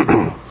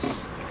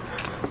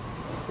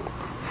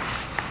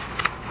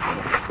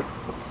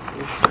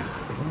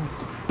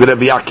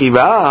 Rabbi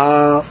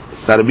Akiva,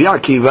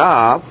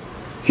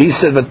 he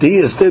said,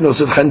 they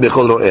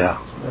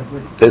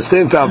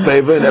stay in found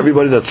favor in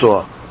everybody that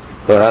saw.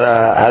 How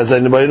does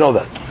anybody know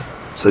that?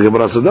 So the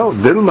Gemara said, no.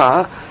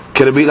 Dilma,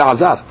 Rabbi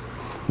Elazar.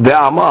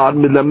 De'amar,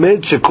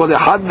 milamed shekol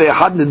echad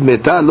ve'echad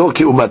nidmeta lo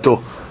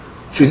ki'umato.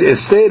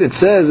 It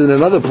says in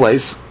another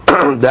place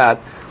that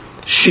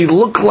she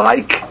looked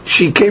like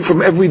she came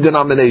from every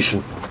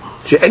denomination.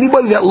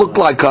 Anybody that looked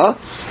like her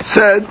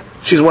said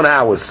she's one of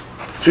ours.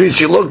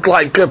 She looked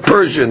like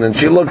Persian, and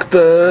she looked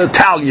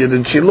Italian,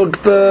 and she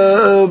looked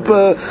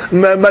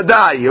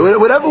Madai.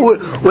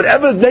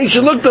 Whatever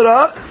nation looked at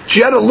her, she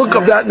had a look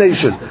of that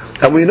nation.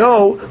 And we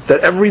know that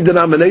every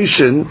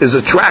denomination is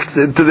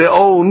attracted to their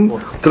own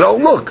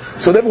look.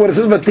 So therefore, when it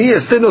says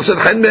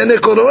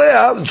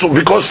so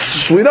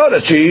because we know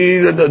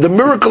that the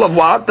miracle of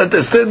what, that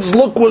Esther's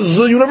look was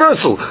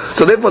universal.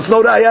 So therefore, it's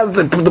no ra'ayah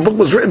that the book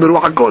was written by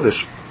Ruach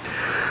HaKodesh.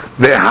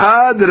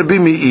 V'had Rabbi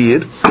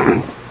Meir.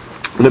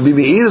 Rabbi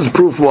Meir's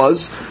proof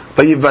was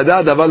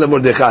Vayivada davar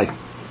leMordechai.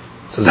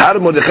 Says, how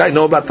did Mordechai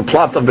know about the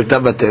plot of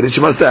Biktav Vateris?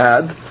 She must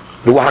have had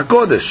the Ruach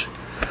HaKodesh.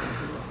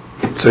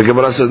 So the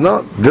Gemara says,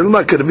 no.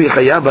 Dilma Rabbi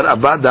Chaya bar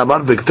Abba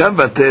damar Biktav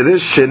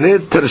Vateris shene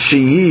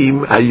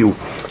Tarshiyim hayu.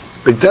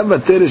 Biktav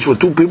Vateris were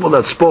two people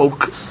that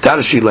spoke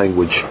Tarshi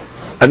language,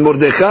 and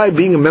Mordechai,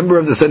 being a member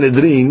of the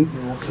Sanhedrin,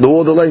 knew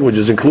all the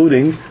languages,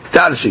 including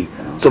Tarshi.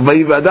 So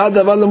Vayivada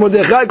davar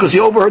leMordechai, because he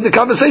overheard the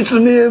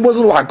conversation, it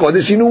wasn't Ruach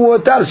HaKodesh, he knew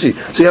Tarshi.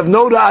 So you have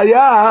no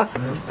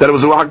ra'ayah that it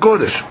was Ruach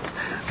HaKodesh.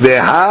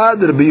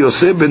 Ve'had Rabbi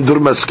Yosef ben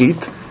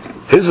Durmaskit,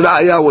 his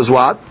ra'ayah was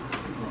what?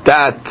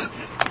 That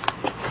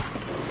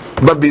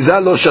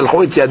Babizah lo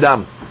shalchu et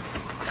yadam,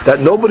 that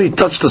nobody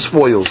touched the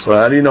spoils.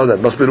 Well, how do you know that?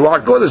 Must be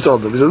Ruach HaKodesh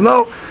told him. He says,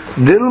 no.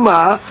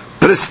 Dilma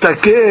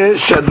prestake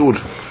shadur.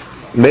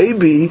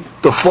 Maybe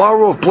the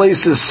far off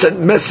places sent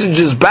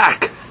messages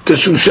back to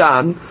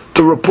Shushan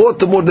to report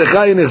to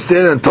Mordechai and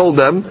Esther and told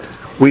them,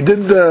 we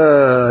did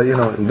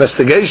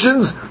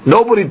investigations,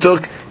 nobody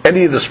took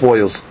any of the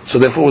spoils. So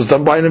therefore it was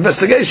done by an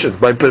investigation,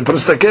 by the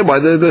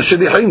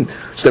Shedichim.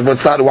 So therefore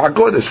it's not Ruach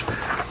HaKodesh.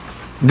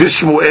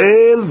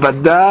 Dishmuel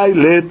vaday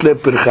let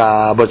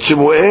lepircha. But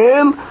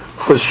Shmuel,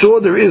 for sure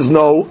there is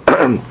no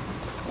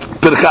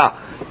pircha.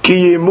 Ki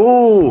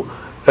yimu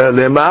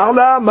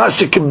lema'ala ma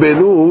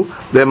shekibelu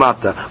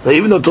lemata. Now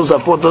even though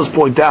Tosafot does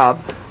point out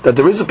that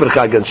there is a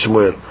pircha against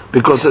Shmuel,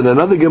 because in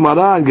another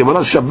Gemara, in Gemara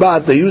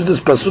Shabbat, they use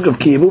this pasuk of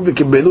ki yimu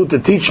v'kibelu to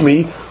teach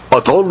me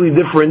a totally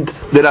different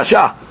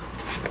derasha.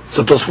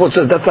 So Tosafot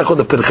says that's not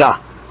called a pircha.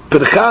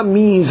 Pircha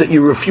means that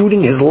you're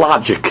refuting his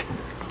logic.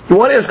 You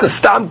want to ask a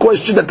stam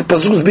question that the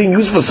pasuk is being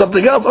used for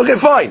something else? Okay,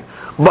 fine.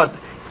 But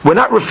we're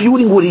not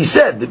refuting what he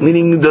said,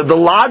 meaning the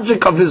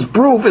logic of his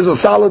proof is a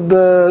solid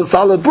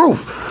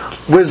proof.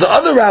 Whereas the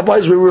other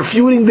rabbis were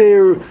refuting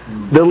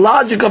the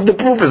logic of the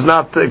proof is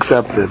not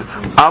accepted.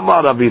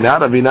 Amar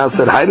Ravina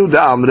said, Hayru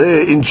da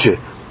amre inche.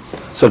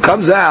 So it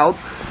comes out,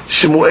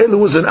 Shmuel, who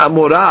was an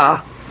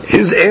Amorah,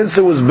 his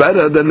answer was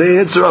better than the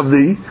answer of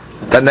the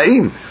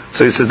Tanaim.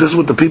 So he says, this is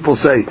what the people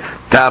say.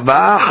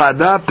 Taba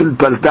hada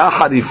pilpalta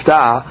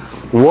harifta.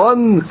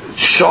 One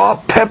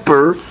sharp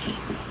pepper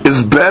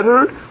is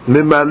better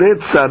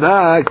mimalet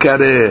sana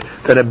kare,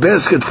 than a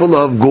basket full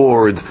of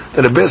gourd,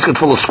 than a basket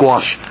full of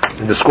squash.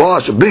 And the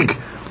squash, big.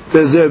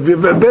 Says, if you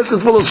have a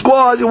basket full of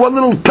squash, one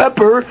little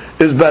pepper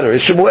is better.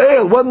 It's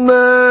Shmuel, one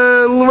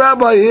little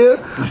rabbi here,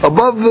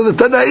 above the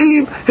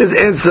Tanaim, his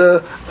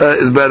answer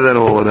is better than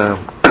all of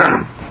them.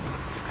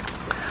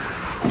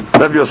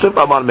 Rabbi Yosef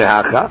Amar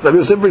Mehacha. Rabbi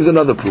Yosef brings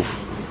another proof.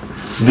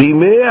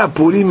 V'imei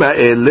hapurim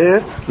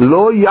ha'eleh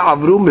lo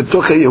ya'avru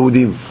mitoch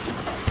Yehudim.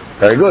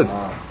 Very good.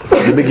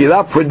 The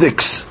Megillah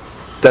predicts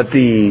that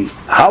the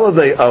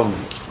holiday of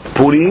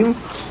Purim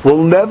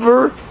will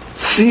never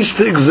cease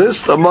to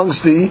exist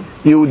amongst the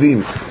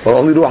Yehudim. Well,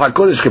 only Ruach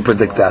HaKodesh can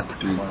predict that.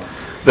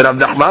 The Rav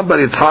Nachman bar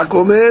Yitzchak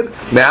Omer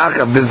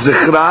Mehacha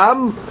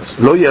v'zichram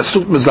lo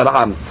yasuk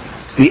mizar'am.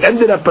 The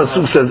end of that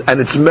pasuk says, and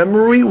its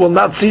memory will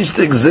not cease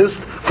to exist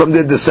from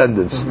their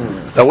descendants.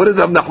 Now, what does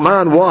Rav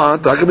Nachman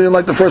want? How come he didn't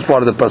like the first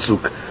part of the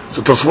pasuk?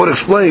 So Tosfot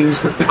explains,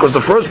 because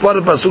the first part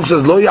of the pasuk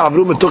says, Lo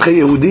ya'avru mitoch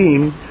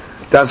Yehudim,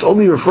 that's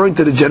only referring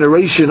to the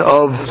generation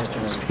of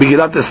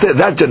Megillat Esther,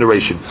 that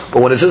generation.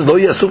 But when it says, Lo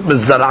yasuk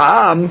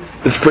mizar'am,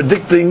 it's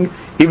predicting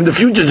even the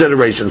future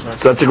generations.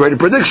 So that's a greater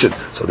prediction.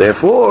 So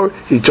therefore,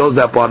 he chose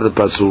that part of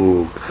the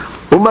pasuk.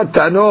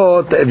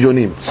 Umatanot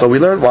evyonim. So we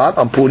learned what?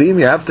 On Purim,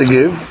 you have to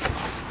give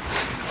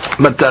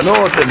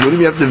matanot, and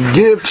you have to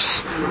give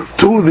gifts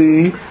to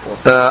the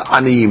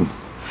aniyim.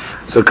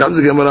 So comes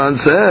the Gemara and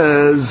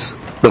says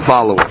the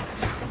following.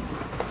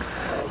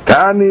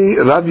 Tani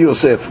Rav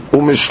Yosef,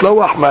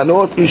 umishloach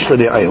manot ish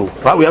l'ne'ehu.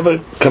 Right, we have a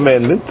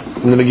commandment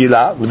in the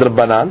Megillah, with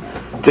Rabbanan,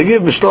 to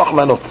give mishloach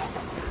manot.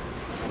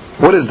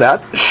 What is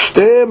that?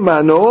 Shte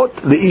manot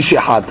le'ish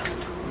echad.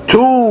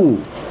 2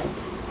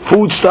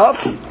 food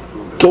stuff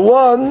to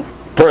 1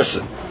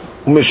 person.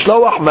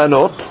 Umishloach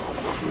manot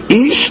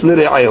ish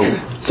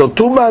l'ne'ehu. So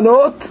 2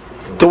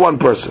 manot to 1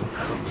 person.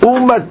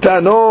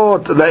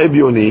 Umatanot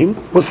la'ebyonim.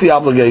 What's the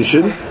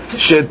obligation?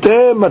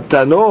 Shete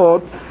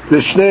matanot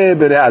l'shnei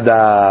bnei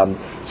adam.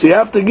 So you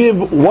have to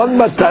give 1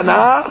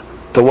 matana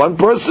to 1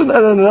 person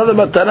and then another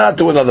matana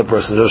to another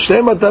person. So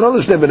shnei matanot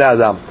l'shnei bnei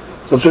adam.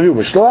 So let's review.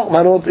 Mishloach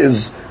manot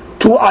is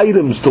 2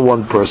 items to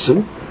 1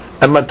 person,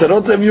 and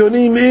matanot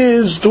la'ebyonim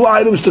is 2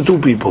 items to 2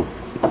 people.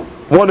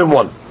 1 and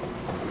 1.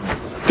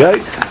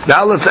 Okay?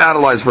 Now let's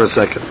analyze for a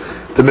second.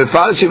 The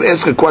Mefarshim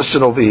ask a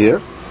question over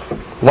here.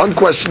 One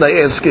question I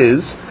ask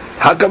is,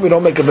 how come we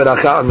don't make a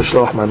beracha on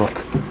mishloach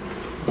manot?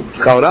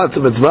 Chaura, it's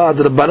a mitzvah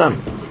d'Rabbanan.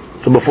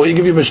 So before you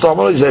give you mishloach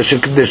manot, you say,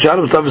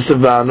 shekdeshanu b'tav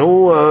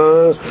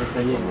v'sivanu,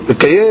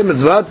 v'kayem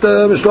mitzvah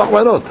mishloach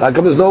manot. How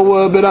come there's no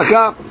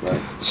beracha?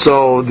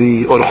 So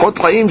the Orchot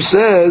Chaim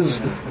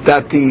says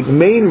that the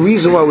main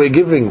reason why we're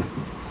giving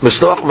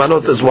mishloach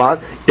manot is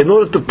what? In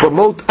order to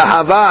promote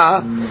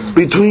ahava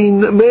between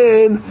the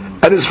man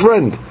and his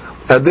friend.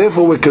 And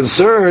therefore we're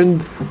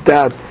concerned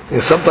that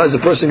sometimes a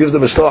person gives the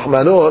mishloach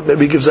manot,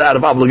 maybe he gives it out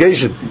of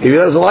obligation. He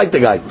doesn't like the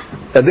guy.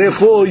 And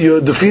therefore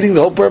you're defeating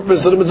the whole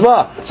purpose of the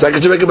mitzvah. So how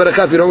could you make a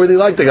beracha if you don't really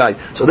like the guy?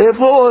 So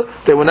therefore,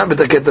 they will not be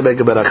taken to make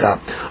a beracha.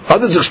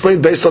 Others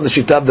explain based on the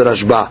shita of the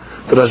Rashba.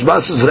 The Rashba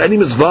says that any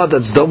mitzvah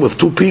that's done with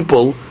 2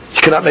 people,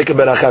 you cannot make a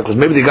beracha, because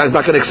maybe the guy's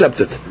not going to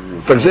accept it.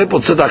 For example,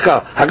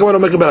 tzedakah. How come I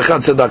don't make a beracha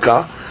on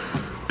tzedakah?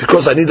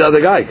 Because I need the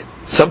other guy.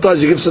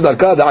 Sometimes you give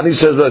tzedakah, the ani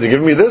says, well, you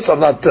give me this, I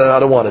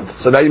don't want it.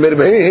 So now you made it,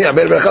 hey, I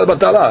made a beracha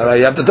batala,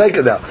 you have to take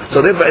it now.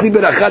 So therefore, any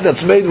beracha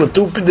that's made with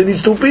 2, that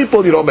needs 2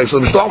 people, you don't make. So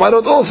the mishloach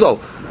manot also.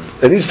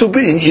 It needs 2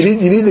 people.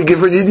 You need the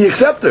giver, you need the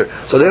acceptor.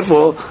 So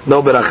therefore,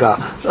 no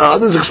beracha.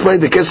 Others explain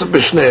the case of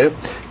Mishneh,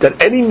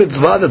 that any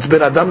mitzvah that's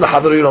been adam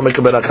l'chavero, you don't make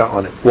a beracha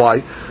on it.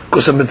 Why?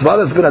 Because a mitzvah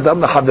that's been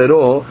adam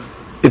l'chavero,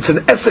 it's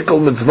an ethical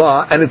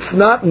mitzvah, and it's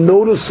not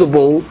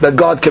noticeable that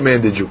God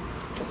commanded you.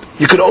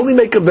 You could only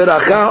make a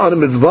beracha on a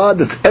mitzvah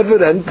that's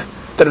evident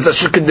that it's a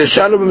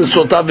shekdeshanu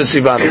b'mitzvotav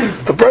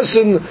v'sivanu. If a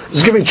person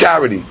is giving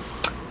charity,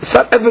 it's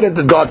not evident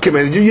that God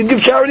commanded you, you'd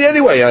give charity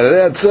anyway.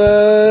 It's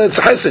a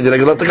chesed. You're going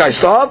to let the guy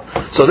starve.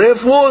 So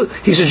therefore,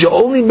 he says you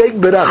only make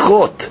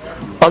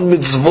berachot on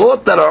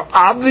mitzvot that are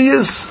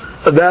obvious,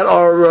 that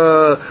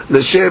are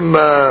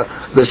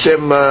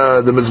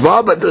the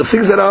mitzvah, but the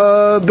things that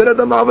are ben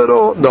adam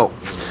avero, no.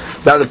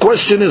 Now the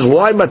question is,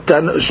 why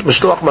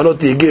mishloach manot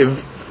do you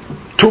give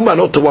 2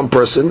 manot to 1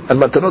 person, and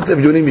matanot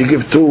evyonim you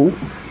give 2,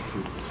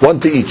 1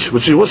 to each?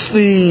 What's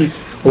the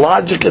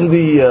logic and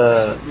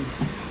the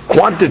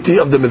quantity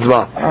of the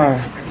mitzvah?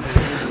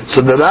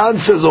 So the Ran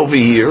says over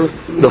here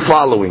the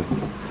following: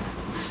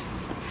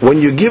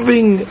 when you're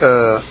giving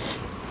to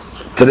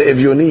the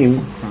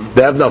evyonim,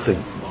 they have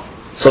nothing.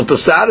 So to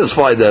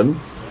satisfy them,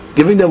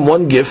 giving them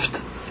 1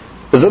 gift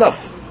is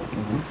enough.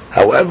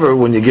 However,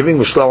 when you're giving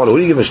mishloach manot, who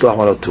do you give mishloach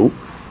manot to?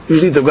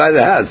 Usually the guy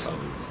that has.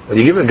 When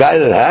you give a guy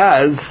that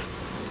has,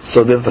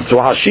 so they have to throw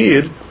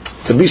hashir.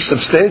 To be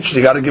substantial,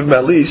 you got to give him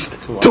at least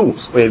 2.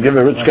 When you give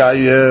a rich guy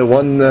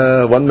one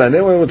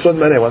maneh, what's 1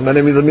 maneh? 1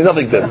 maneh means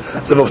nothing to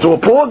him. So to a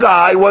poor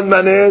guy, 1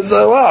 maneh is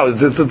wow,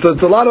 it's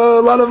a lot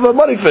of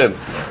money for him.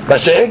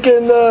 But you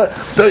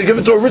give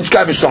it to a rich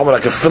guy,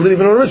 like a fill it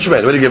even a rich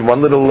man. When you give him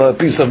 1 little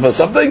piece of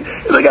something,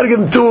 they got to give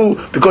him 2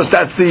 because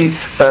that's the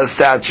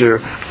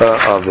stature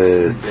of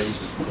it.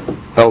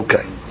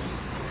 Okay.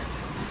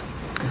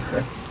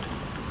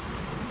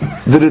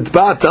 The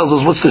Ritba tells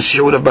us what's the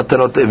shiur of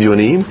matanot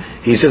evyonim.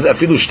 He says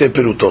afilu shte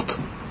perutot,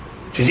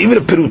 which is even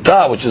a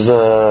peruta, which is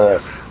a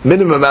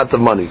minimum amount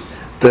of money.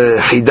 The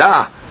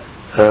Hida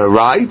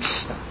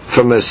writes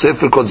from a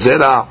sefer called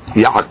Zera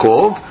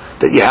Yaakov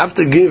that you have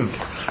to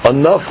give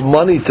enough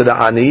money to the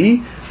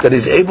ani that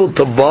is able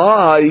to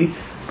buy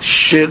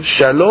 3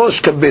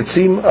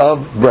 kabetzim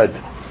of bread.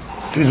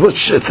 Which means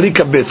what's 3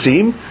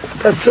 kabetzim?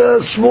 That's a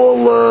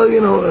small,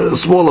 a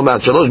small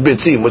amount. 3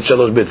 betzim. What's 3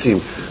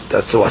 betzim?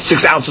 That's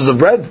 6 ounces of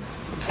bread.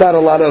 It's not a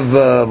lot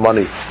of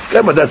money.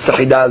 Okay, but that's the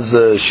Hida's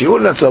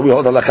shiur. That's why we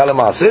hold halakha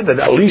l'maaseh that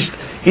at least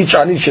each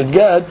ani should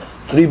get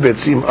 3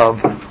 betzim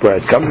of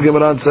bread. Comes the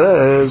Gemara and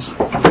says,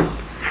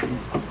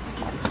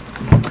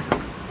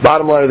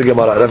 bottom line of the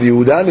Gemara, Rabbi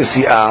Yehuda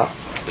Nisi'ah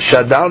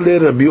shadar le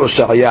Rabbi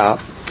Oshaya.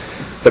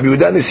 Rabbi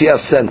Yehuda Nisi'ah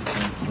sent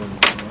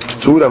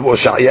to Rabbi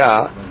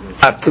Oshaya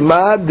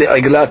atmad de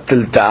iglat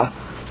tilta.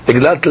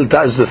 Iglat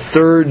tilta is the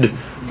 3rd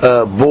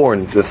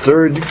born, the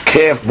 3rd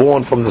calf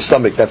born from the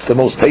stomach. That's the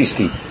most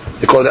tasty.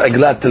 They call it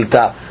iglat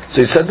tilta.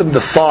 So he sent them the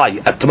thigh,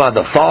 atma,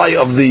 the thigh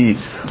of the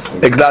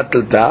iglat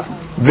tilta,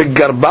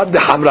 v'garbat de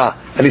hamra,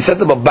 and he sent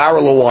them a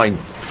barrel of wine.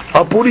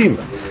 Apurim.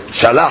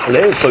 Shalach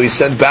le, so he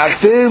sent back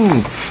to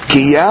him,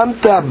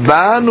 Kiyamta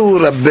banu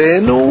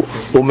Rabbeinu,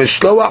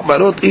 umeshloach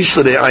manot ish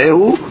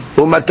re'ayehu,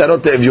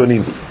 umatarot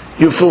evyonim.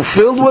 You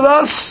fulfilled with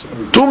us 2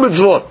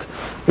 mitzvot.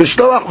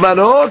 Mishloach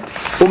manot,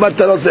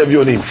 umatarot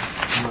evyonim.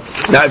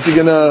 Now if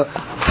you're going to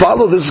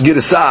follow this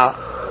girsa,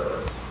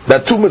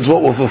 that 2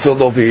 mitzvot were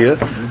fulfilled over here,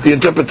 the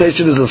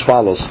interpretation is as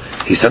follows.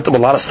 He sent them a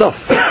lot of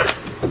stuff.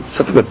 He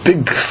sent them a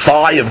big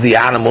thigh of the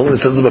animal, and he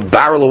sent them a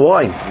barrel of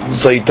wine.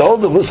 So he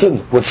told them,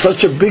 listen, with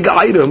such a big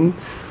item,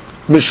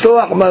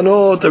 Mishloach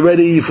manot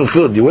already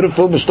fulfilled. You wouldn't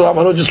fulfill Mishloach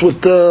manot just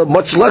with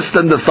much less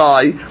than the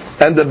thigh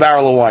and the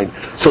barrel of wine.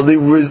 So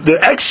the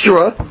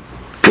extra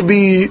could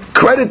be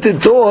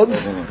credited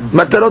towards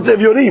Matarot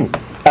Evyonim.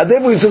 And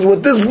therefore he says,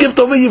 with this gift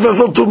over here, you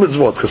fulfilled 2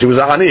 mitzvot. Because he was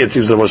a Ani, it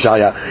seems, to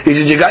Moshe. He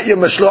said, you got your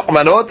Mishloach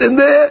manot in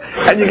there,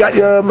 and you got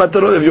your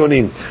Matarot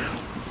Evyonim.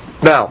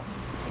 Now,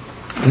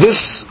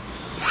 this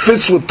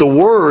fits with the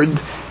word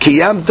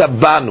Kiyamta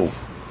Banu.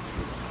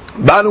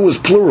 Banu is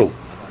plural.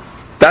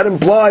 That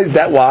implies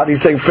that what?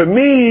 He's saying, for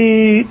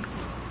me,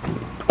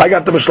 I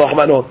got the Mishloach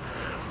manot.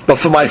 But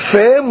for my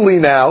family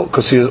now,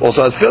 because he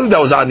also has family that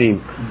was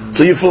Aniyim.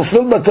 So you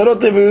fulfilled Matarot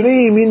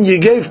Evyonim, meaning you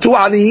gave 2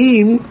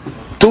 Aniyim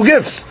 2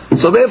 gifts.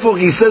 So therefore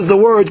he says the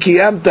word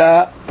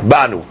Kiyamta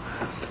Banu.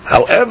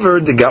 However,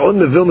 the Gaon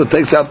Mevilna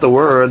takes out the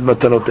word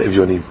Matarot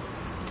Evyonim.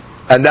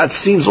 And that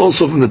seems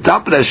also from the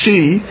top of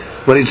Rashi,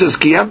 when he says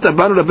Kiyamta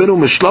Banu Rabbeinu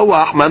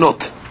Mishloach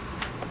Manot.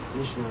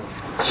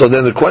 So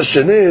then the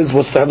question is,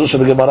 what's the Hadush of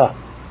the Gemara?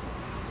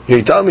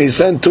 You tell me he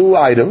sent 2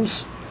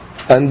 items,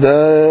 and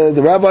the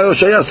Rabbi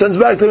Oshaya sends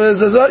back to him and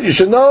says, you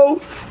should know,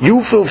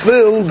 you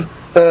fulfilled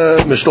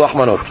Mishloach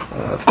Manot.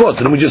 Of course,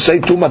 didn't we just say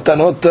 2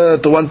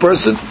 matanot to 1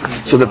 person?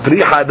 So the Pri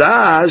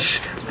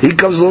Hadash, he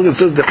comes along and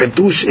says the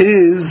Chitush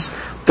is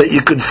that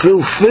you could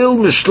fulfill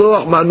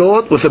Mishloach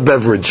Manot with a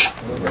beverage.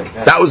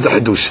 That was the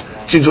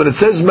Chitush. Since when it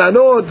says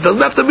Manot, it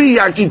doesn't have to be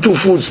actually 2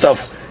 food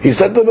stuff. He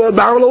sent them a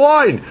barrel of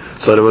wine.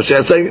 So the Rosh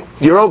is saying,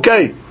 you're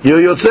okay, you're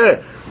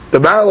yotzeh. The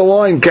barrel of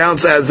wine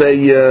counts as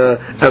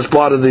as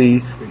part of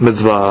the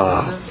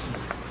mitzvah.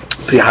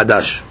 Pri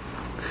Hadash.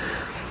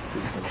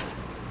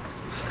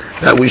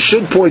 Now we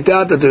should point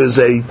out that there is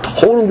a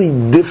totally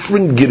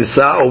different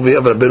girsa over here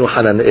of Rabbeinu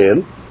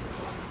Hananel,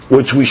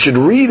 which we should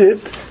read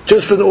it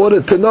just in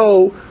order to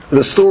know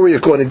the story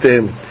according to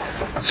him.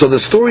 So the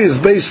story is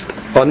based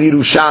on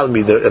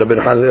Yerushalmi, the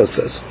Rabbeinu Hananel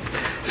says.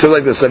 It says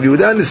like this: Rav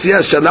Yehuda Nesiya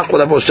shalach lo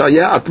Rav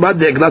Oshaya atmad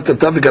de'eglat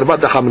tatav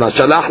v'garbat ha'chamna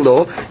shalach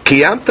lo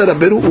kiyamta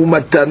Rabbeinu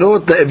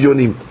umatanot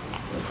ha'evyonim.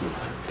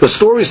 The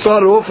story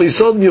started off, he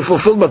told him you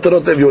fulfilled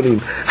matanot ha'evyonim.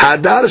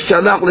 Hadar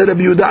shalach le Rav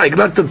Yehuda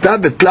eglat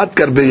tatav v'tlat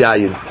karbei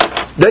yayin.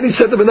 Then he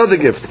sent him another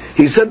gift.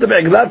 He sent him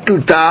eglat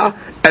tilta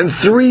and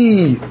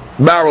 3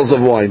 barrels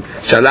of wine.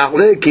 Shalach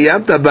le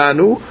kiyamta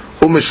banu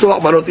umishloach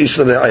manot ish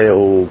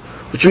le'ayehu.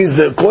 Which means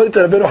that according to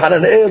Rabbeinu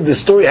Hananel, the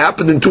story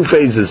happened in 2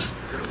 phases.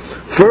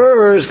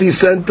 First, he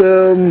sent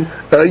Yerich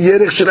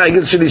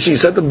Shiragil Shilishi. He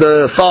sent him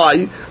the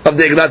thigh of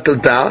the Eglat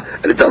Tilta,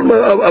 and he told him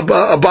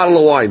a bottle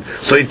of wine.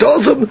 So he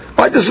tells him,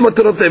 why this is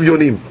Matarot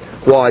Evyonim?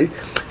 Why?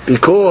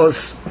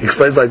 Because, he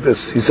explains like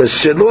this. He says,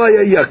 Shelo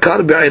haya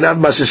yakar be'einav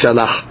ma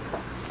sheshalach.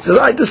 He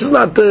says, this is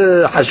not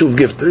a hashuv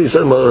gift. He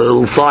sent him a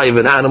little thigh of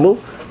an animal.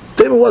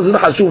 To him it wasn't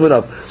hashuv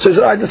enough. So he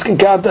said, this can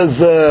count as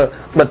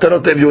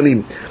Matarot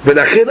Evyonim.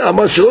 V'lachin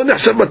amar shelo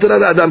nechshav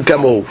Matarot Adam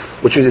kamo.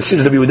 Which means it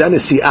seems to be Yehuda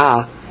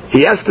Nesiya.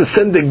 He has to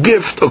send a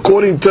gift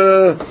according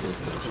to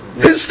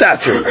his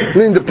stature. I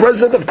mean, the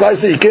president of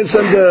Kaisa, he can't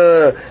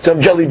send some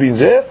jelly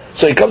beans, yeah?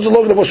 So he comes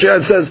along to Moshe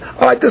and says,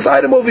 alright, this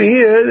item over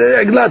here,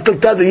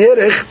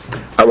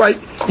 alright,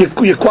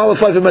 you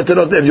qualify for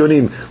Matanot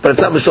Evyonim, but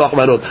it's not Mishloach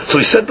Manot. So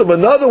he sent him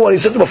another one, he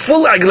sent him a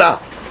full Agla.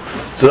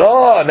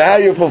 So, now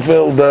you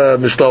fulfilled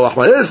Mishloach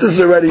Manot. This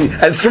is already,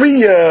 and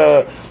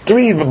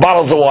 3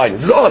 bottles of wine. He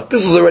says,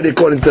 this is already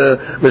according to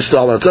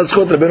Mishloach Manot. So that's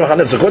according to Rabbeinu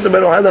Hananel. So according to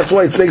Rabbeinu Hananel, that's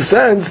why it makes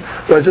sense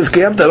when it says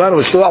Kiyam Tavan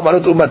Mishloach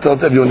Manot Umatanot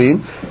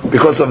Evyonim,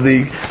 because of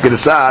the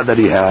Girsah that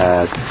he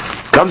had.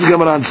 Comes the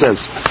Gemara and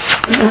says,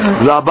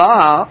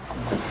 Rabba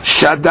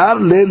Shadar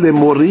le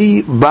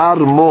lemori bar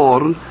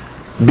mor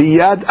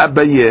biyad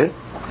Abaye.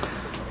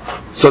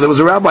 So there was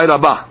a Rabbi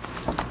Rabba.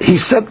 He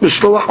sent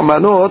Mishloach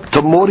Manot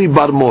to Mori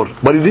bar mor,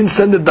 but he didn't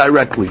send it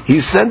directly. He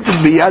sent it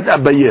biyad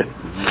Abaye,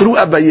 through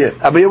Abaye.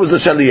 Abaye was the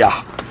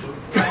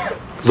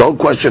Shaliyah. The whole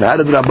question, how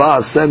did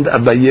Rabbah send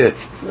Abaye?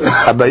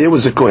 Abaye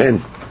was a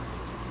Kohen.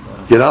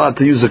 You're not allowed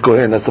to use a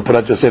Kohen. That's the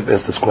Parat Yosef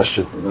asked this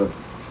question.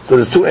 So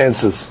there's 2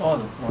 answers.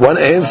 One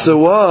answer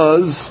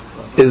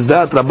is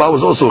that Rabbah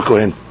was also a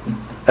Kohen.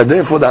 And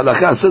therefore the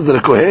halakha says that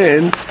a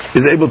Kohen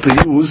is able to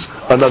use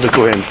another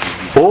Kohen.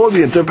 Or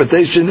the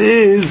interpretation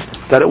is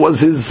that it was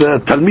his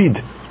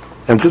Talmid.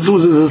 And since it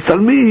was his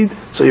Talmid,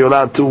 so you're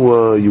allowed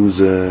to use...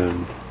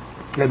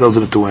 those are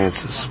the 2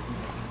 answers.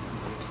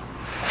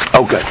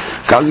 Okay.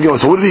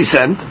 So what did he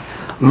send?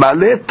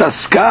 Male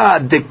taska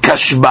de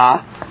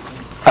kashba,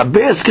 a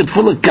basket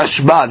full of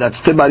kashba,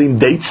 that's temarim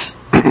dates.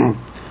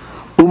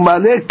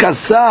 Umale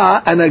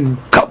kasa, and a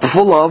cup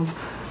full of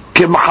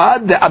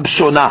kimha de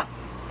abshona,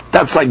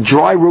 that's like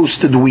dry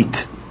roasted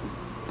wheat.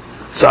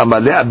 So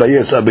Amalei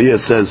Abaye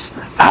says,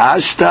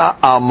 Hashta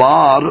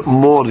Amar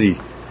Mori.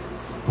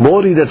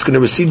 Mori that's going to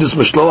receive this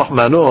Mishloach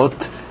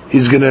Manot,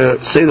 he's going to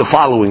say the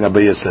following,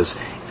 Abaye says,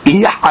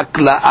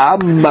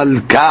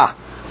 Malka.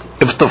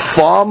 If the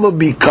farmer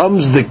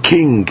becomes the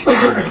king,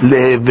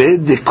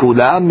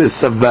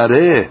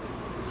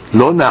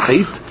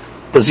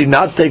 does he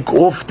not take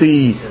off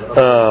the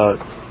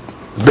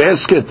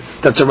basket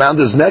that's around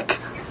his neck?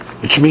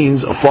 Which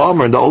means a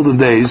farmer in the olden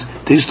days,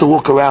 they used to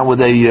walk around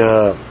with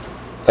a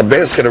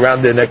basket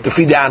around their neck to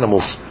feed the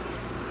animals.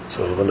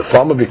 So when the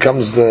farmer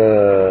becomes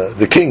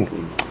the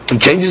king, he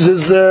changes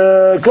his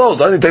clothes.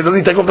 Doesn't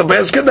he take off the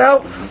basket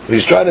now?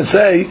 He's trying to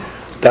say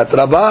that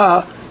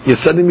Rabbah, you're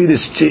sending me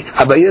this.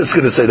 Abaye is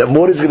going to say that.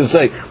 Mori is going to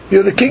say,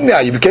 you're the king now.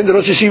 You became the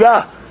Rosh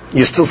Hashiva.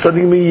 You're still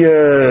sending me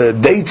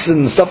dates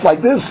and stuff like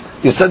this.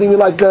 You're sending me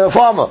like a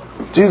farmer.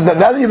 Jesus,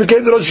 now that you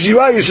became the Rosh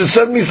Hashiva, you should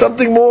send me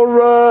something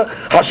more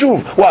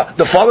hashuv. What?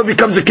 The farmer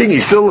becomes a king.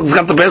 He's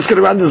got the basket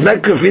around his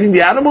neck feeding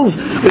the animals.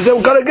 He said,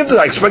 what can I get to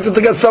that? I expected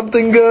to get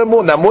something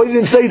more. Now Mori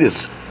didn't say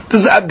this.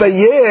 This is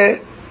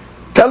Abaye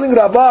telling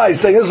Rabbi,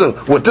 saying, listen,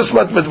 with this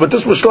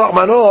Mishloach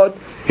Manot,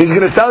 he's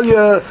going to tell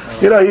you,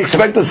 he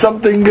expected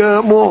something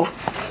more.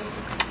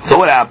 So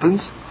what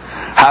happens?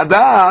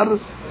 Hadar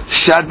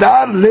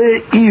Shadar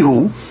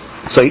Le'ihu.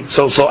 So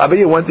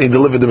Abaye went and he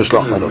delivered the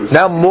Mishloach Manot.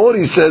 Now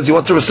Mori says he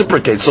wants to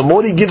reciprocate. So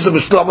Mori gives the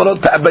Mishloach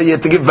Manot to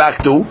Abaye to give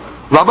back to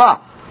Rabbi.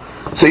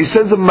 So he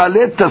sends him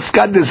Malet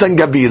Taskad de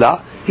Zangabila.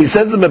 He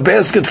sends him a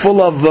basket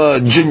full of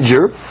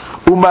ginger.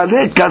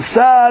 Umalet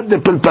Kasad de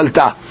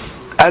Pilpalta.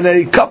 And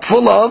a cup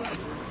full of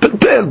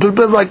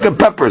pilpil like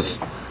peppers.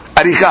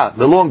 Aricha,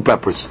 the long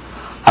peppers.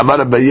 Amar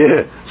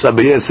Abaye. So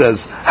Abaye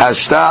says,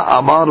 Hashta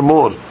Amar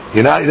Mor.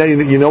 You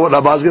know what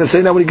Rabbi is going to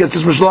say now when he gets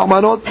his Mishloach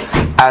Manot?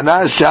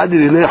 Ana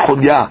Shadi Lile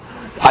Chulya.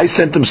 I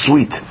sent him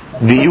sweet.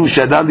 Viyu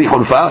Shadad Li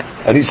Chulfa.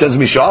 And he sends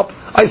me sharp.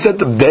 I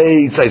sent him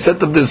dates. I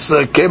sent him this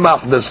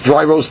kemach, this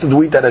dry roasted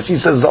wheat that she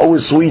says is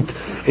always sweet.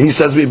 And he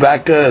sends me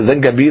back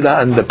zengabila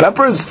and the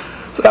peppers.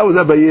 So that was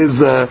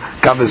Abaye's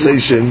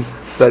conversation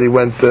that he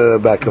went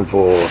back and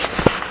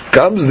forth.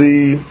 Comes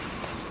the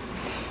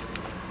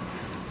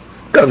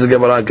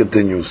Gemara and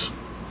continues.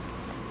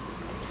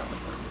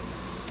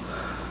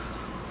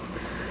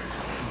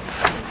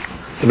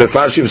 The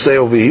Mefarshim say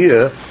over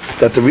here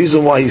that the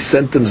reason why he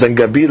sent him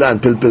Zangabila and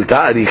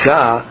Pilpilta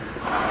Aricha,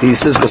 he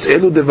says, because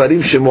Elu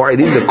Devarim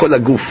Shemu'adim Lekol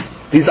Aguf.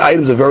 These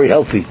items are very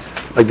healthy.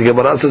 Like the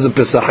Gemara says in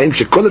Pesachim,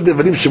 Shekol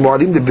Devarim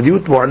Shemu'adim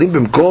Debediut Mu'adim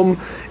Bimkom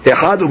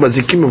Ehad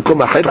Umazikim Bimkom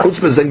Achad Chutz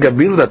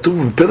Bezangabil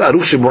Ratuv Pil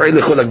Aruch Shemu'adim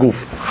Lekol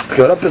Aguf. The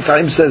Gemara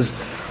Pesachim says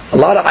a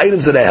lot of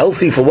items that are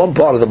healthy for one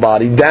part of the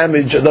body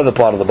damage another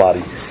part of the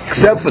body,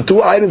 except for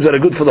two items that are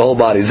good for the whole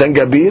body,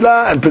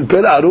 Zangabila and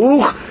Pilpil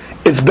Aruch.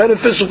 It's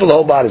beneficial for the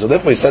whole body. So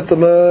therefore he sent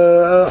him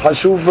a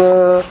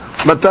hashuv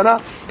matana.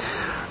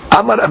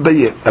 Amar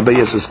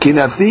Abaye says,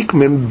 Kinafik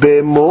min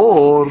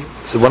bemor.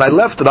 So when I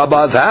left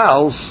Rabba's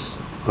house,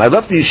 when I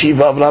left the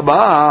yeshiva of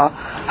Rabba,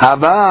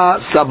 hava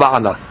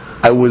sabana.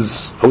 I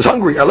was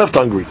hungry. I left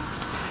hungry.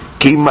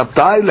 Ki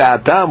matai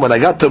le'atam. When I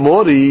got to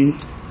Mori,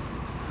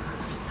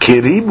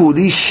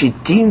 kiribudi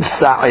shitin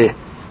sa'eh.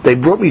 They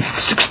brought me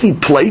 60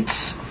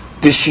 plates.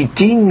 The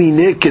shitin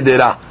mine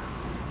kedera.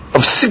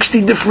 Of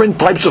 60 different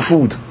types of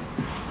food.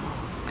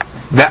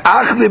 And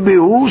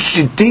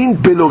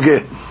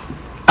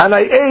I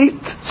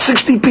ate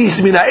 60 pieces.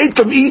 I mean, I ate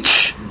from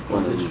each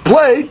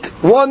plate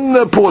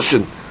one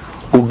portion.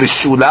 And the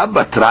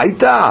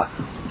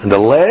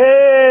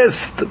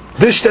last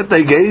dish that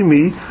they gave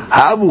me, they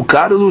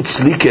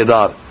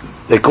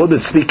called it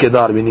tzli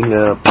kedar,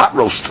 meaning pot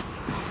roast.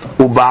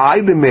 And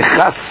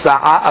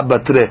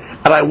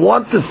I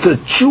wanted to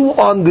chew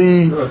on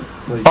the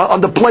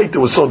plate. It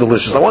was so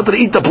delicious. I wanted to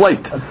eat the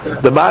plate.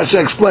 The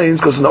Maharsha explains,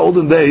 because in the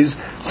olden days,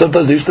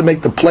 sometimes they used to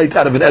make the plate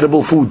out of an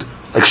edible food,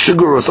 like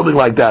sugar or something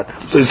like that.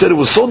 So he said it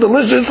was so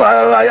delicious,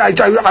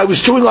 I was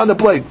chewing on the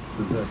plate.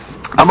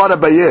 Amar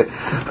Abaye,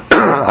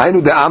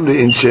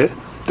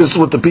 this is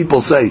what the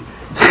people say.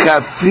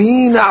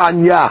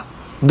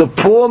 The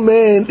poor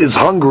man is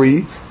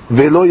hungry,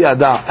 velo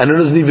yada, and he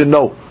doesn't even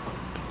know.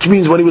 Which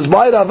means when he was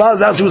by Rava's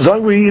house, he was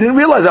hungry. He didn't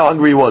realize how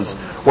hungry he was.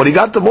 When he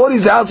got to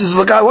Mori's house, he says,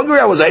 "Look how hungry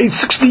I was. I ate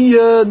 60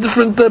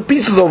 different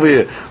pieces over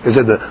here." They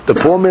said the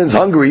poor man's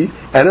hungry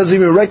and doesn't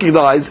even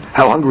recognize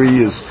how hungry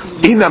he is.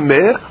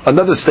 Inameh,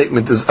 another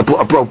statement is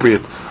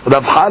appropriate.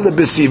 Rav Chale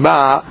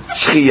besima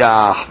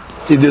shchiyah.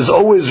 There's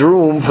always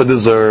room for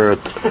dessert.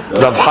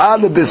 Rav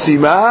Chale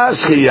besima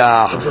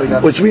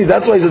shchiyah, which means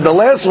that's why he said the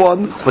last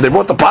one when they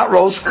brought the pot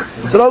roast.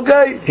 He said,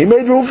 "Okay, he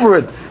made room for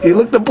it. He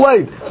looked the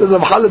plate." It says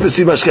Rav Chale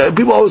besima shchiyah.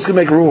 People always can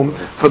make room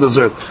for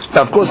dessert.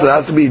 Now, of course, there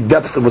has to be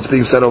depth in what's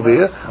being said over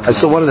here. I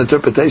saw one of the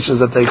interpretations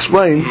that they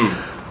explain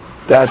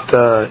that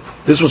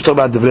this was talking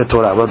about Divrei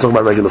Torah. We're not talking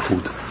about regular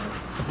food,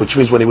 which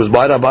means when he was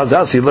by Rabba's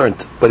house, he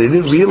learned, but he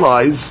didn't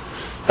realize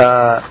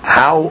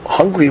how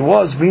hungry he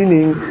was,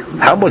 meaning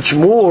how much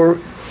more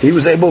he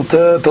was able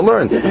to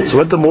learn. So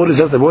what the Mordis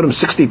says, they brought him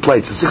 60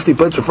 plates. The 60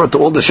 plates refer to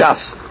all the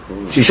Shas.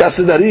 Shas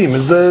Darim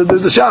is the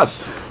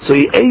Shas. So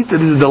he ate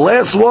the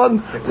last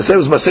one. They say it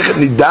was Masechet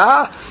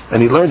Nida,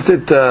 and he learned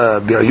it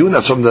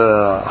Bi'ayunas from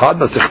the hard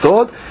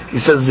Masechtot. He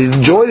says he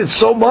enjoyed it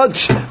so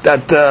much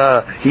that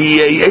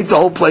he ate the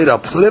whole plate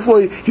up. So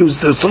therefore he was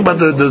talking about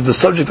the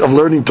subject of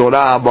learning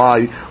Torah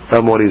by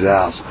Mori's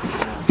house.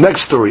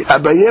 Next story.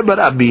 Abaye bar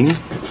Abin,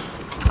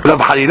 Rav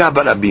Harina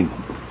bar Abin.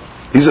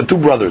 These are two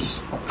brothers.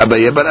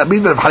 Abaye bar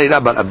Abin, Rav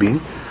Harina bar Abin.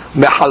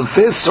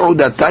 Mehalfe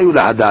Sa'udatayu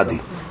lahadadi.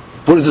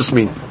 What does this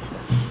mean?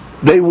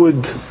 They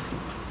would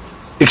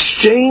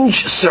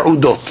exchange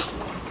Sa'udot.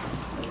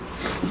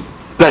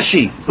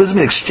 Rashi. What does it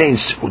mean exchange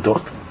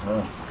Sa'udot?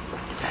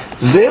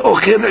 זה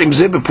אוכל עם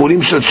זה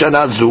בפורים של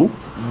שנה זו,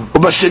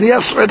 ובשני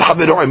הסועד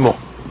חברו עמו.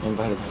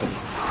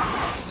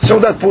 So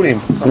that Purim,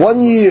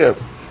 1 year,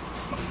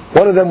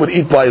 one of them would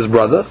eat by his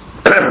brother,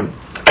 and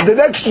the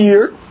next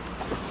year,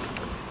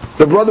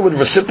 the brother would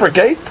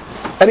reciprocate,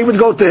 and he would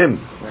go to him.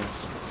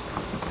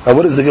 Now,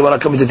 what is the Gemara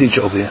coming to teach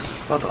over here?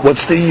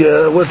 What's the?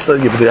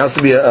 There has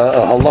to be a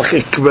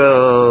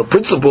halachic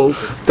principle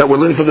that we're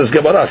learning from this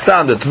Gemara.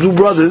 Standard. The two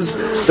brothers,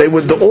 they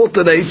would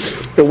alternate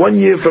the 1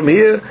 year from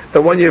here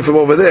and 1 year from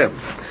over there.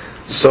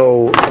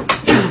 So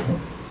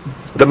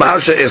the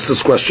Maharsha asked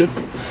this question.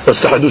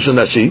 That's the Hadush and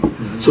Nashi.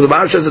 So the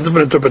Maharsha has a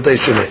different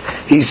interpretation here.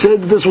 He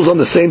said this was on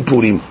the same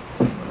Purim.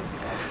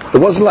 It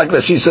wasn't like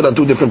Rashi said on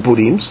two different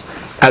Purims.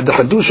 And the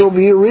Hadush over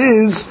here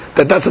is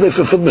that that's how they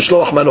fulfilled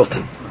Mishloach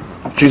Manot.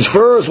 Which is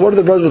first, one of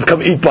the brothers would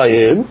come eat by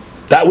him.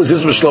 That was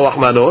his Mishloach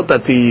Manot,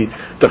 that the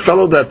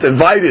fellow that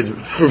invited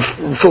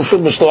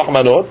fulfilled Mishloach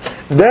Manot.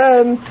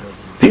 Then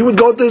he would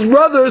go to his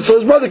brother, so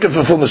his brother could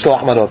fulfill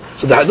Mishloach Manot.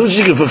 So the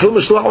Hadush can fulfill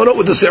Mishloach Manot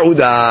with the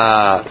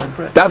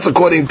Se'udah. That's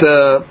according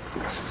to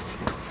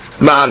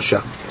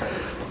Maharsha.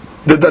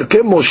 The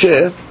Darkem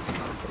Moshe,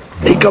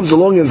 he comes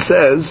along and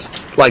says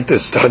like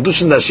this. The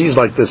Hadush Nashi is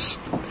like this.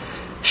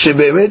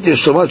 שבאמת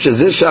יש לומר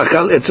שזה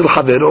שאכל אצל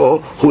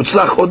חברו הוא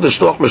הצלח עוד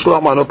לשלוח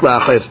משלוח מנות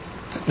לאחר.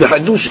 The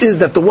Hadush is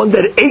that the one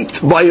that ate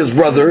by his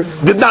brother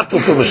did not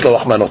fulfill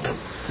Mishloach Manot.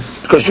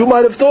 Because you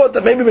might have thought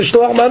that maybe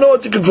Mishloach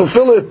Manot, you can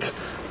fulfill it.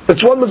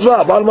 It's one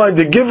mitzvah. Bottom line,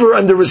 the giver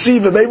and the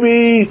receiver,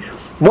 maybe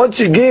once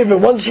you give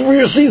and once you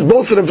receive,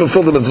 both of them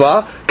fulfill the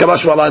mitzvah.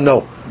 Kamash Malan,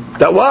 no.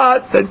 That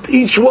what? That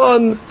each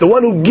one, the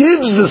one who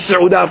gives the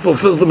Seudah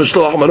fulfills the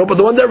Mishloach Manot, but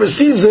the one that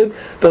receives it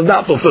does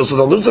not fulfill. So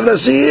the Luz of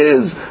Nashi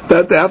is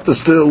that they have to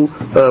still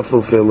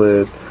fulfill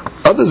it.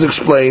 Others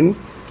explain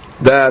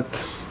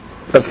that's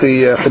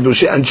the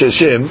Hadushi and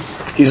Sheshim.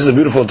 He says a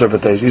beautiful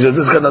interpretation. He says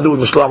this got nothing to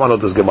do with Mishloach Manot,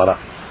 this Gemara.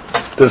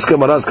 This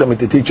Gemara is coming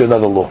to teach you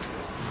another law.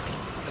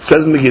 It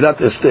says in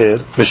Megillat Esther,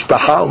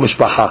 Mishpacha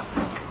u'Mishpacha,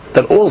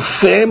 that all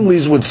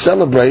families would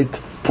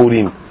celebrate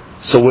Purim.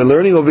 So we're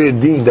learning over here,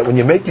 Deen, that when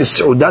you make your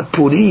Seudat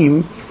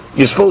Purim,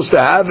 you're supposed to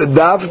have a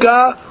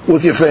davka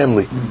with your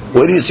family.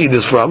 Where do you see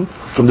this from?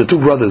 From the two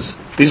brothers.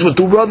 These were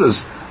two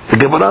brothers. The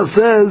Gemara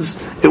says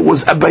it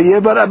was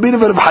Abaye bar Abin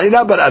and Rav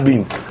Harina bar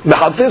Abin.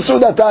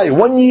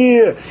 1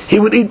 year he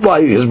would eat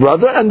by his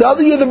brother, and the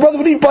other year the brother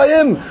would eat by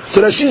him.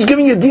 So that she's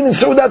giving you Deen in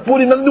Seudat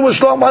Purim, nothing to do with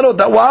Shloach Manot.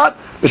 That what?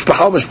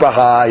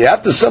 Mishpacha. You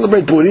have to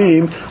celebrate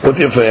Purim with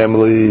your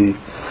family.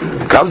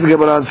 Comes the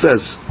Gemara and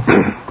says,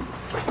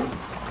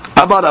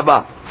 Amar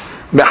Abba,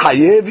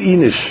 Mechayev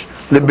Inish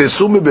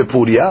lebesumi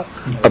bepuria.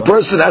 A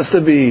person has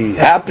to be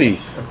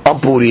happy on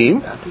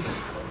Purim,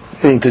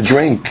 meaning to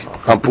drink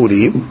on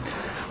Purim.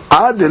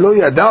 Ad lo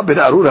yada ben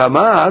Arur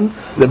Haman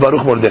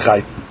leBaruch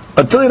Mordechai.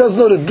 Until he doesn't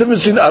know the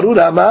difference between Arur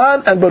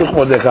Haman and Baruch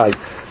Mordechai.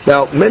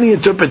 Now, many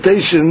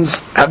interpretations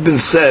have been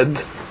said.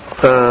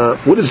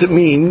 What does it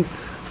mean?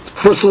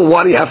 First of all,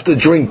 why do you have to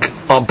drink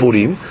on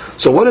Purim?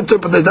 So one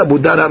interpretation that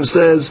Buddha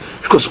says,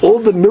 because all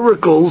the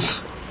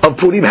miracles of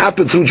Purim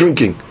happened through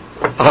drinking.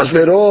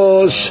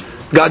 Ahasuerus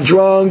got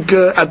drunk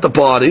at the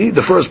party,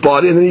 the first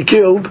party, and then he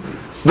killed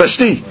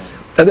Vashti.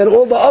 And then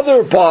all the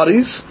other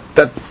parties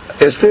that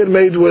Esther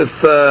made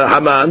with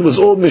Haman was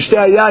all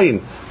Mishteh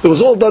Yayin. It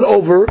was all done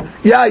over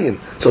Yayin.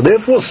 So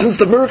therefore, since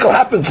the miracle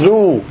happened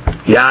through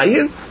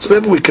Yayin, so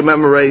therefore we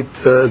commemorate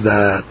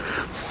that.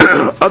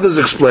 Others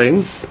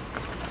explain,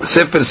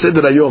 Sefer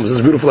Seder Hayom, this is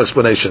a beautiful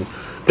explanation.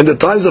 In the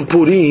times of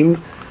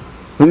Purim,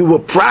 we were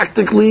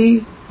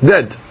practically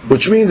dead,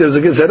 which means there's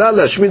a gezerah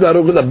lashmid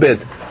harug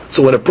labed.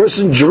 So when a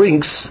person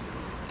drinks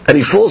and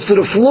he falls to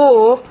the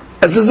floor,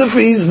 it's as if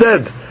he's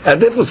dead, and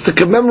therefore it's to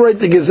commemorate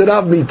the gezerah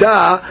of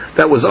mitah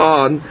that was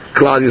on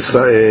Klal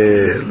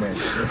Yisrael.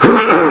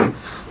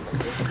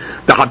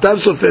 The Hatav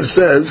Sofer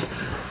says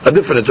a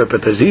different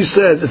interpretation. He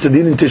says it's a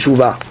din in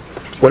teshuvah.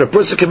 When a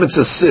person commits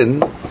a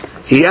sin,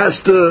 he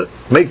has to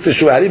make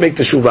teshuvah. How do you make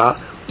teshuvah?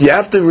 You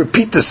have to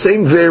repeat the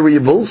same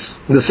variables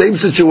in the same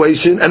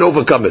situation and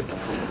overcome it.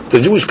 The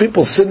Jewish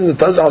people sinned in the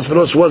times of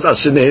Ahasuerus was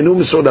Ashenehenu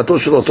Misodato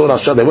Shel Oto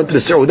Rasha. They went to the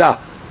Seudah.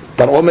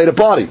 But all made a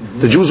party.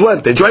 The Jews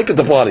went. They drank at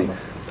the party.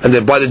 And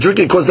then by the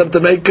drinking caused them to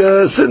make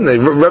sin. They're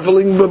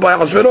reveling by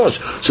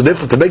Hashverosh. So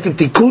therefore, to make the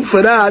tikkun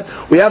for that,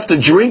 we have to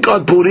drink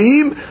on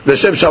Purim the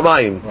Shem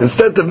Shamayim.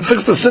 Instead, to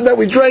fix the sin that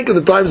we drank in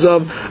the times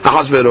of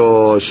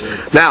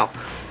Hashverosh. Now,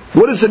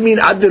 what does it mean?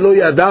 Ad lo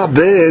yada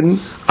ben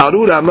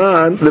Arur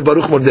Haman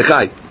leBaruch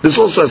Mordechai. This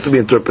also has to be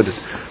interpreted.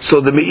 So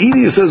the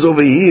Meiri says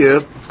over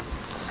here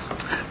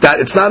that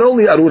it's not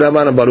only Arur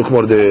Haman and Baruch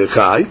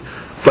Mordechai,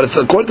 but it's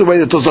according to the way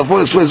that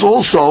Tosafot explains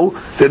also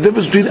the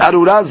difference between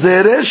Arura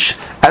Zeresh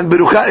and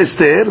Berucha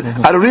Esther.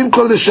 Arurim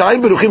kol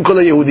Reshaim, Beruchim kol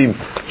Yehudim.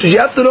 So you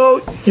have to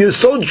know, you're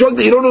so drunk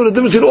that you don't know the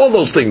difference between all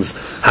those things.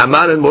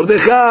 Haman and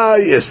Mordechai,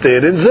 Esther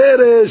and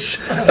Zeresh,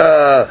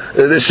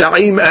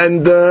 Reshaim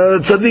and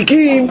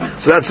Tzadikim.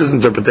 So that's his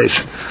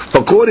interpretation.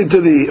 According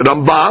to the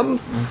Rambam,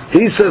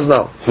 he says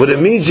no. What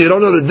it means, you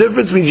don't know the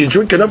difference, means you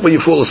drink enough when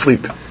you fall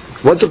asleep.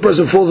 Once a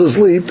person falls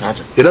asleep,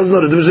 he doesn't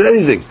know the difference in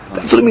anything.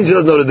 That's what it means he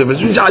doesn't know the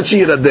difference. It means that's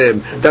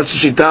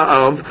the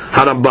Shita of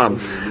Harambam.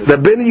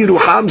 Rabbeinu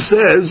Yeruham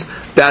says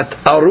that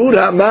Arur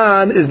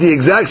Haman is the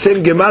exact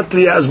same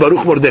gematria as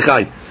Baruch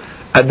Mordechai.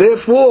 And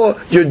therefore,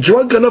 you're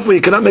drunk enough where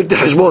you cannot make the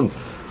Heshbon.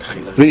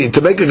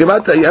 To make a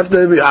gematria, you have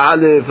to be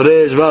Aleph,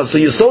 Resh, Vav. So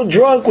you're so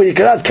drunk where you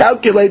cannot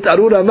calculate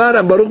Arur Haman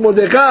and Baruch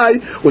Mordechai,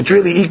 which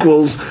really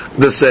equals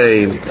the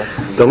same.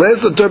 The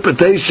last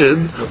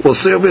interpretation will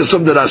say over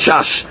from the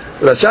Rashash.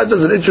 Rashash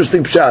does an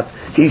interesting pshat.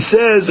 He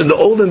says in the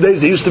olden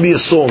days there used to be a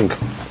song.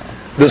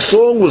 The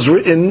song was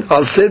written,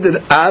 I'll say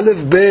that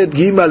Aleph, Bet,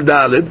 Gimal,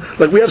 Dalid.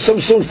 Like we have some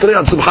songs today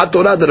on Simchat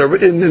Torah that are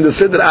written in the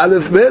Seder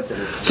Aleph, Bet.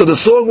 So the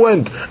song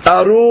went,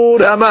 Arur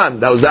Haman,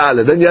 that was the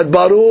Aleph. Then you had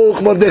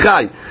Baruch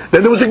Mordechai.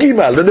 Then there was a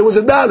Gimal, then there was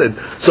a Dalid.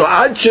 So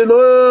Ad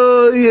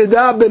Shelo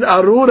Yeda Ben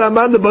Arur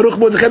Haman, the Baruch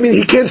Mordechai, I mean,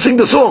 he can't sing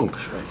the song.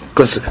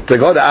 Because to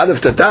go to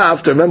Aleph to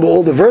Taf, to remember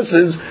all the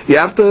verses, you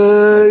have to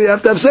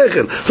have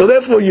seichel. So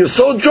therefore, you're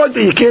so drunk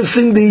that you can't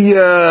sing the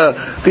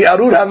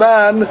Arur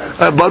Haman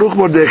Baruch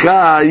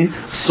Mordechai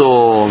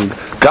song.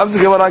 Comes the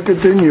Gemara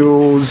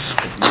continues.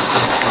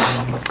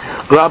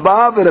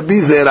 Rabba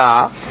v'Rabbi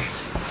Zera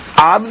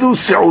Avdu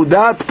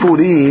Seudat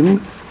Purim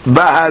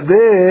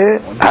Bahadeh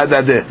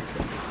Hadadeh.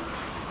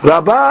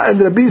 Rabba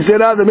and Rabbi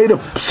Zera, they made a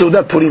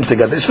Seudat Purim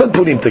together. They spent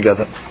Purim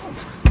together.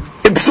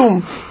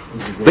 Ipsum.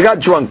 They got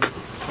drunk.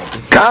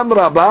 Kam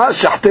Rabba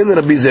shachtel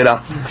Rabbi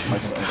Zera.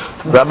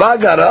 Rabba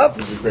got up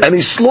and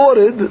he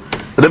slaughtered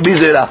Rabbi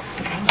Zera.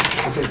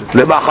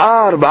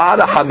 Lebachar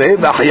ba'ala hameh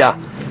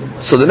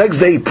v'achya. So the next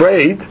day he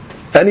prayed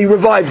and he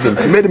revived him.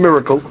 He made a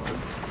miracle.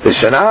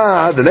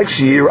 The next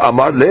year,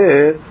 Amar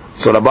le.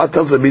 So Rabba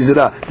tells Rabbi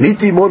Zera,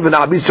 Niti mor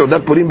v'na'abis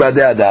seudat Purim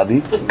ba'adei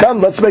adadi. Come,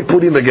 let's make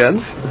Purim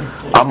again.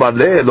 Amar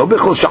le, lo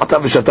bechol sha'ata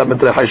v'shata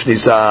mitrechash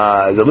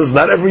nisa. Listen,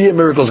 not every year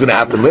miracle is going to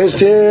happen.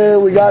 Last year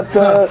we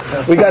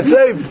got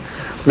saved.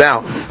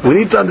 Now, we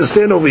need to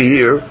understand over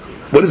here,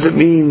 what does it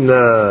mean,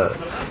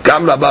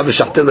 Kam Rabba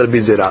v'shachtel Rabbi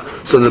Zera?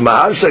 So the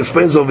Maharsha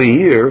explains over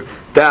here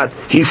that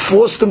he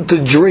forced him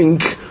to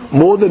drink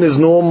more than his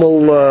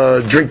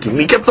normal drinking.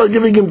 He kept on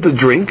giving him to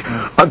drink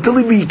until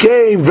he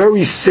became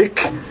very sick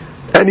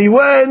and he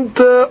went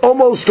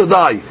almost to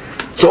die.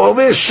 So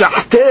over here,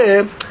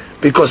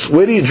 shachteh, because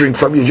where do you drink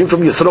from? You drink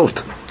from your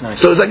throat. Nice.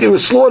 So it's like he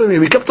was slaughtering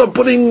him. He kept on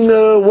putting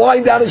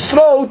wine down his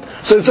throat.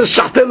 So it says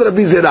shachteh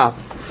Rabbi Zera.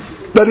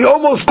 That he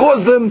almost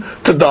caused him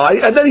to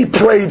die, and then he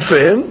prayed for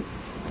him,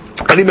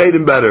 and he made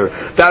him better.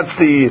 That's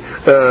the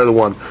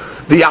one.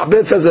 The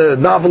Ya'abed says a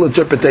novel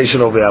interpretation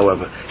over it,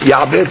 however.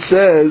 Ya'abed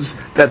says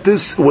that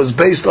this was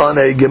based on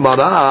a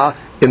Gemara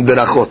in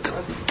Berachot.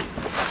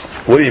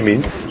 What do you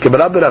mean?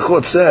 Gemara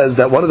Berachot says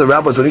that one of the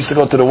rabbis, when he used to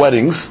go to the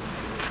weddings,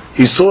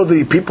 he saw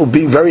the people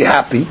being very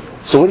happy.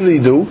 So what did he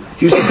do?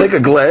 He used to take a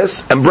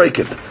glass and break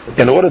it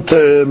in order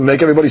to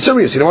make everybody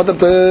serious. He didn't want them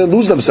to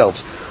lose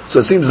themselves. So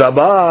it seems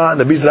Rabbah and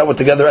Rabbi Zera were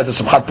together at the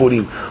Simchat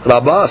Purim.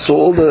 Rabbah saw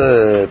all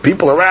the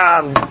people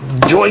around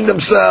enjoying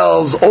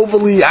themselves,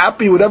 overly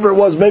happy, whatever it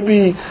was,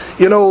 maybe,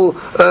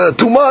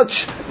 too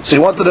much. So he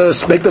wanted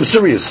to make them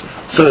serious.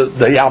 So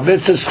the Ya'abed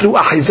says through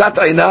Ahizat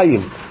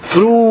Einayim,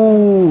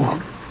 through,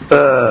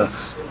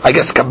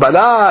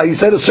 Kabbalah, he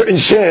said a certain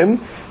Shem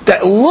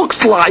that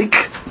looked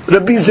like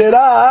Rabbi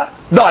Zera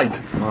died.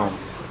 Wow.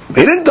 He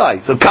didn't die.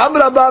 So Kam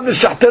Rabba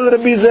v'shachtel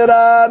Rabbi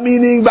Zera,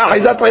 meaning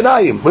Ba'achizat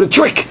Einayim, with a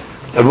trick.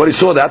 Everybody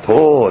saw that.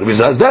 Oh, Rabbi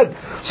Zera is dead.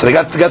 So they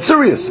got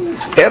serious.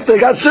 After they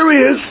got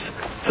serious,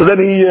 so then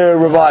he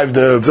revived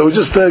them. So we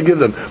just give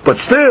them. But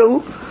still,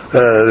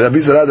 Rabbi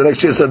Zera the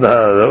next year said,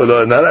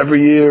 not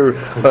every year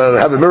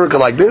have a miracle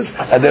like this,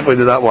 and therefore he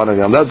did not want to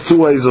come. That's two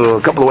ways, or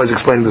a couple of ways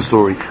explaining the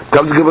story.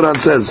 Comes the Gemara and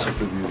says,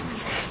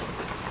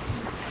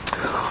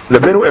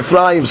 Rabbeinu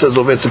Ephraim says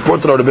over here, it's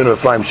important to know Rabbeinu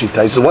Ephraim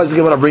Shita. He says, why is the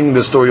Gemara bringing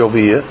this story over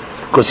here?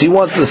 Because he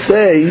wants to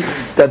say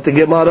that the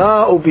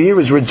Gemara over here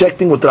is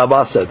rejecting what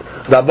Rabbah said.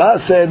 Rabbah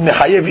said,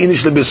 Mechayev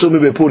inish lebesumi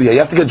bepuria. You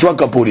have to get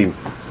drunk on Purim.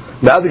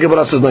 Now the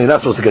Gemara says, no, you're not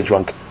supposed to get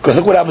drunk. Because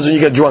look what happens when you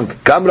get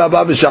drunk. Kam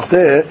Rabbah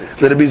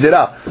v'shachteh l'Rabbi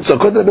Zera. So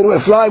according to Rabbeinu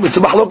Ephraim, it's a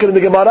mahloket in the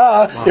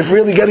Gemara if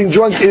really getting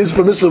drunk is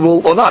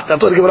permissible or not.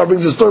 That's why the Gemara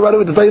brings the story right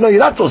away to tell you, no, you're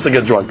not supposed to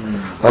get drunk.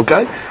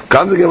 Okay?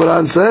 Comes the Gemara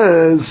and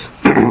says,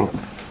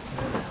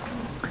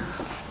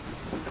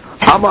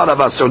 Amar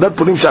Rava, Seudat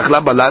Purim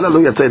she'achla balayla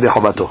lo yatzei yedei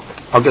chovato.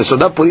 Okay, so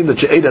that Purim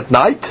that you ate at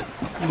night,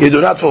 you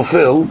do not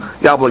fulfill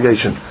the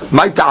obligation.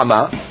 My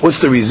ta'ama, what's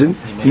the reason?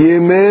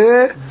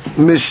 Yemeh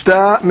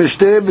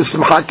mishteh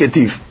v'simcha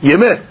ketif.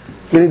 Yemeh,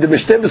 meaning the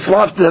mishteh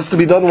v'simcha has to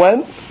be done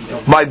when?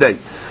 By day.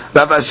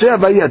 Rav Asher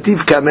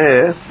vayatif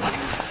kameh.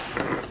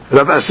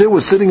 Rav Asher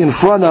was sitting in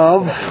front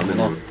of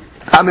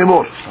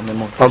Amemor.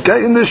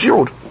 Okay, in the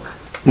Shiur.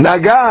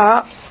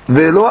 Naga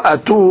velo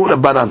atu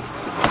Rabbanan.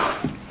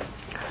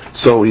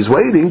 So he's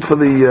waiting for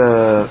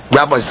the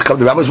rabbis to come.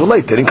 The rabbis were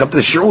late. They didn't come to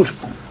the Shiur.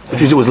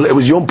 It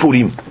was Yom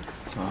Purim.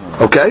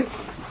 Okay?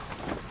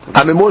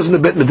 Amemor's in the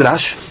Bet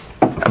Midrash.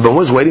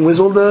 Amemor's waiting. Where's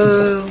all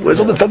the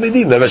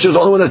Talmidim? The Rav was the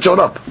only one that showed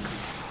up.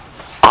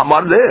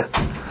 Amar there.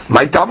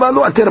 My Tama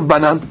lo ate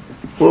Rabbanan.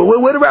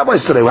 Where are the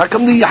rabbis today? How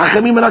come the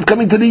Hachamim are not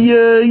coming to the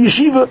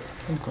yeshiva?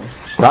 Okay.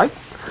 Right?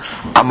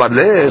 Amar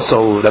there.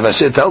 So Rav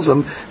Asher tells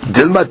him,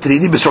 Dilma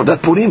tridi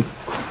b'Seudat Purim.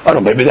 Oh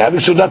no, maybe they're having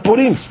Seudat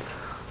Purim.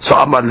 So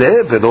Amar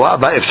le v'doa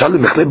va'efshal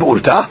lemechle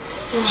be'urta.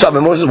 So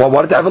Amemor says, well,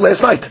 why did they have it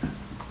last night?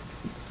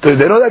 They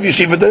don't have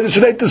yeshiva. They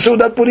should have to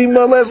Seudat Purim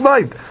last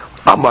night.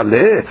 Amar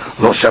le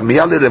lo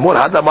shamia le'lemor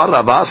had amar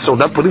Rava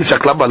Seudat Purim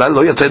shakla balal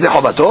lo yatzei yedei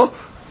chovato.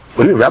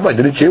 What do you mean, Rabbi?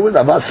 Didn't you hear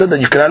Rava said that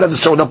you cannot have the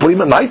Seudat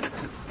Purim at night?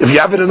 If you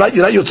have it at night,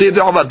 you're not yatzei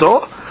yedei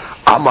chovato.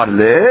 Amar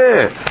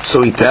le.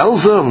 So he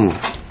tells him.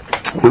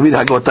 We read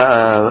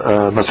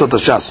Hagota Masot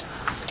Shas.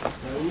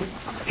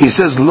 He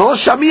says lo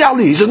shamia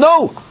li. He said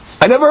no.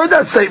 I never heard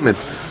that statement.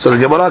 So the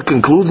Gemara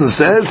concludes and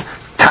says,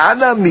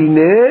 Tana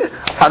mine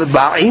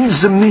arba'in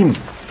zimnim.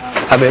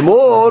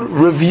 Amemor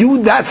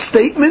reviewed that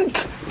statement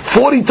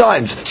 40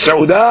 times.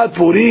 Seudat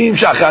Purim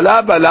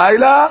shachala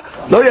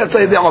balayla lo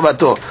yatzei yedei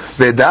chovato.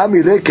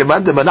 Ve'dami le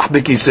keman demanach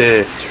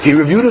bekiseh. He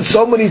reviewed it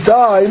so many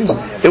times,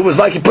 it was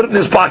like he put it in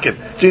his pocket.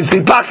 So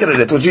he pocketed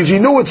it, which means he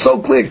knew it so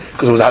clear,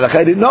 because it was halakha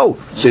he didn't know,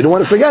 so he didn't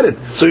want to forget it.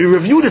 So he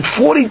reviewed it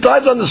 40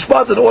 times on the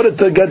spot in order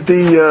to get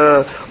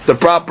the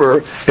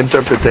proper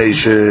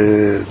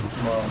interpretation.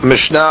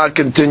 Mishnah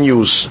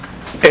continues.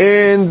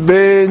 En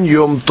ben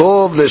Yom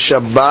Tov le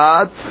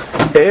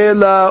Shabbat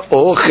ela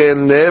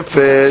ochel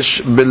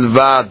nefesh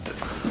bilvad.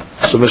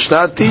 So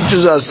Mishnah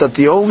teaches us that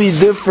the only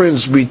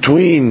difference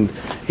between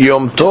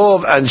Yom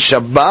Tov and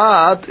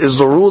Shabbat is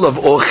the rule of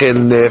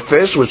ochel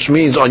nefesh, which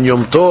means on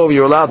Yom Tov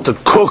you're allowed to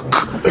cook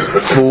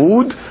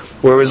food,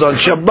 whereas on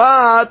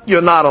Shabbat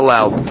you're not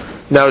allowed.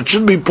 Now it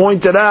should be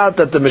pointed out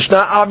that the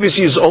Mishnah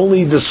obviously is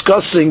only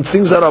discussing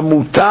things that are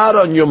mutar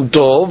on Yom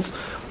Tov,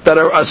 that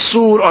are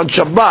asur on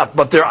Shabbat,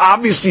 but there are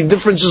obviously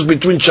differences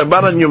between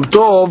Shabbat and Yom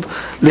Tov,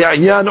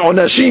 li'anyan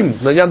onashim,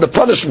 li'anyan the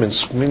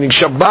punishments, meaning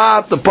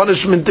Shabbat, the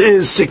punishment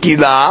is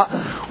sikila,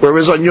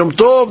 whereas on Yom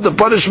Tov, the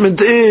punishment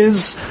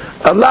is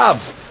a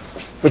lav,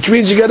 which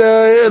means you get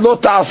a lo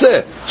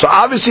ta'aseh. So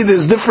obviously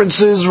there's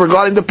differences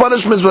regarding the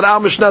punishments, but our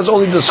Mishnah is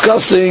only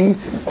discussing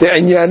the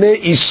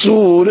anyane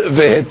isur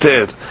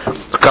veheter.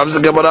 Comes the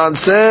Gemara and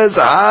says,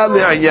 "Ha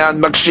le'anyan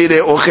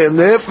makshire ochel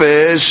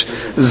nefesh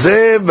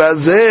ze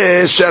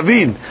v'ze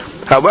shavin."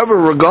 However,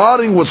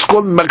 regarding what's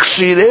called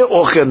makshire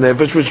ochel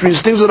nefesh, which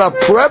means things that are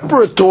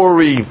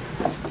preparatory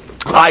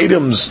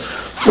items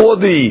for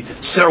the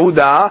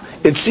Seudah,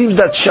 it seems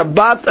that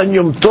Shabbat and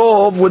Yom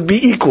Tov would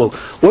be equal.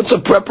 What's a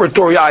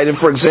preparatory item?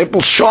 For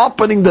example,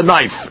 sharpening the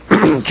knife.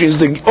 Which means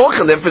the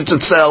ochel nefesh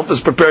itself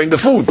is preparing the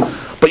food.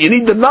 But you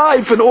need the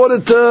knife in order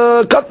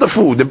to cut the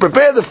food and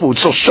prepare the food.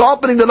 So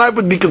sharpening the knife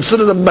would be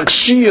considered a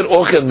makshir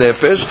ochel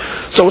nefesh.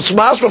 So it's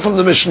masra from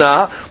the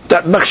Mishnah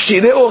that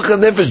makshir ochel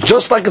nefesh,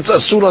 just like it's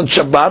asur on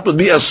Shabbat, would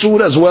be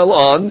asur as well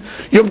on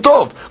Yom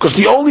Tov. Because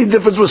the only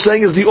difference we're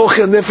saying is the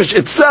ochel nefesh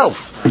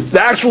itself,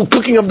 the actual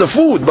cooking of the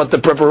food. But the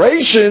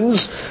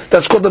preparations,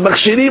 that's called the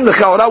makshirim, the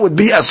chaura, would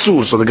be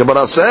asur. So the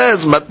Gemara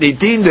says,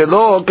 matnitin de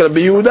lo Rabbi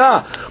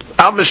Yehuda.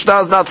 Our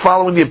Mishnah is not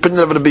following the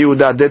opinion of Rabbi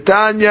Yehuda.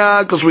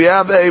 Detanya, because we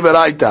have a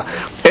beraita.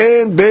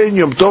 En ben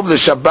Yom Tov le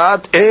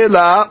Shabbat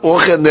ela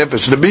ochel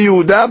nefesh. Rabbi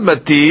Yehuda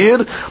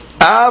matir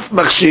af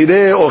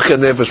makshire ochel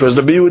nefesh. Whereas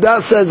Rabbi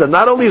Yehuda says that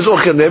not only is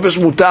ochel nefesh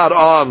mutar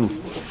on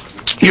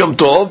Yom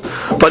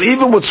Tov, but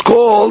even what's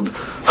called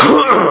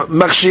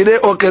makshire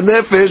ochel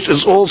nefesh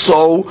is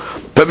also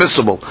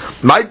permissible.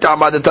 My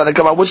Tama de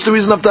Tanakama. What's the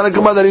reason of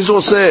Tanakama that he's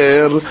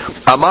osir?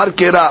 Amar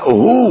kera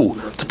hu.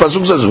 The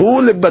pasuk says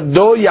hu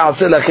lebado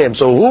yaseh lachem.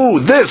 So who,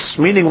 this,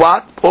 meaning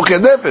what?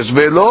 Ochel nefesh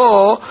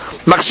velo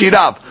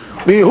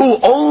makshirav. Meaning who?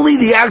 Only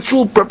the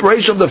actual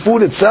preparation of the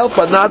food itself,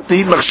 but not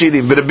the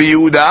makshirim. Rabbi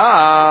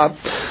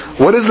Yehuda.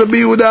 What does Rabbi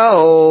Yehuda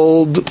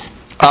hold?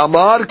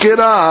 Amar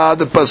kera.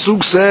 The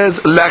pasuk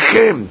says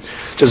lachem.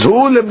 Says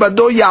hu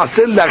lebado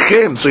yaseh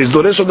lachem. So he's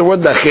doresh on the word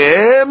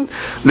lachem,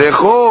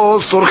 lecho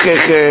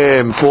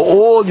sorchechem, for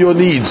all your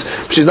needs.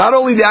 Which is not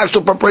only the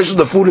actual preparation of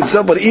the food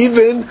itself, but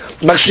even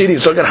makshirim.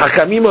 So again,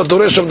 hakamim are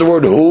doresh from the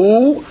word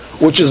hu,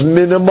 which is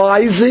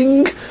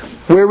minimizing,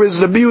 whereas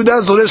Rabbi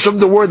Yehuda is doresh from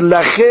the word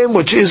lachem,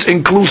 which is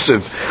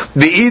inclusive.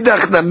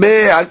 V'idach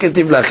nameh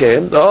haketiv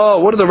lachem. Oh,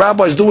 what do the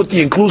rabbis do with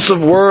the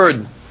inclusive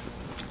word?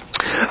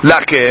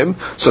 lachem.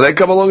 So they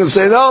come along and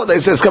say no. They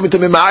say it's coming to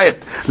mima'et.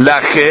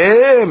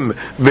 Lachem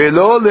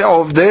velo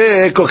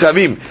le'ovdei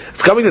kokavim.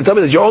 It's coming to tell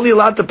me that you're only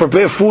allowed to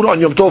prepare food on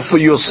Yom Tov for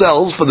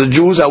yourselves, for the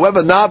Jews,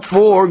 however, not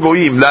for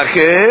goyim.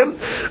 Lachem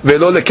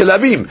velo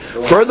le'kelavim.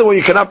 Furthermore,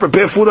 you cannot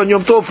prepare food on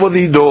Yom Tov for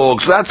the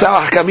dogs. So that's how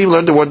Hakamim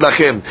learned the word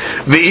lachem.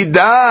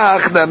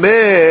 Ve'idach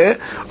nameh.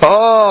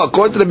 Oh,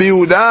 according to the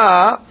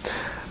Yehuda,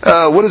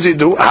 what does he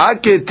do?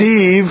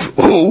 Haketiv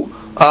hu.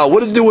 What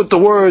does it do with the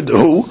word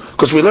who?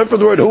 Because we learned from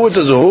the word who, it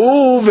says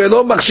who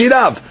velo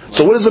machshirav.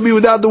 So what does the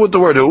Yehuda do with the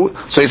word who?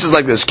 So he says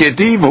like this: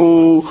 Ketiv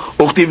hu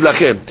uktiv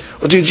lachem.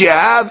 Which means you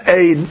have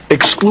an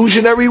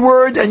exclusionary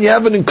word and you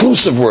have an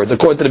inclusive word,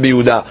 according to the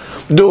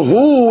Yehuda. The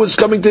who is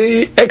coming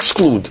to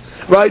exclude,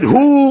 right?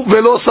 Who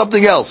velo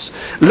something else.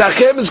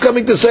 Lachem is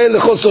coming to say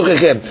lechos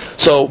sochechem.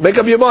 So make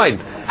up your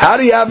mind. How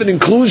do you have an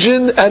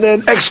inclusion and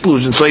an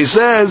exclusion? So he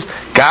says,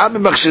 "Kam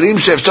b'machshirim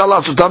she'efshar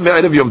la'asotan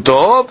me'erev Yom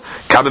Tov,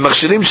 kam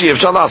b'machshirim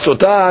she'efshar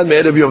la'asotan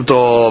me'erev Yom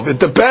Tov." It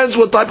depends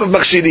what type of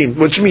machshirim,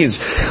 which means,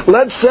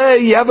 let's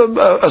say you have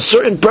a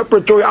certain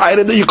preparatory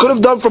item that you could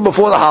have done from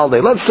before the holiday.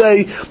 Let's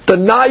say the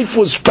knife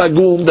was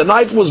pagum, the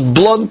knife was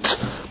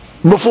blunt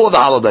before the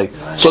holiday.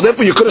 So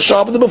therefore you could have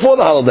sharpened it before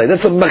the holiday.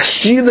 That's a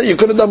machshir that you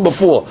could have done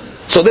before.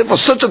 So therefore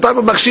such a type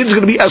of machshir is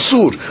going to be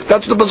asur.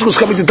 That's what the pasuk is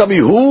coming to tell me.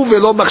 Hu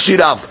velo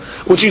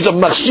machshirav. Which is a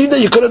machshir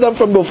that you could have done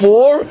from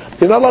before.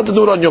 You're not allowed to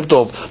do it on Yom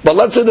Tov. But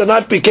let's say the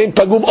knife became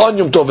pagum on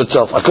Yom Tov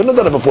itself. I couldn't have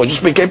done it before. It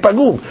just became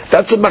pagum.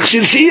 That's a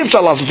machshir she'if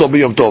shalas to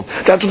Yom Tov.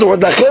 That's what the word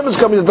lachem is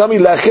coming to tell me.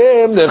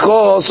 Lachem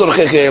nechos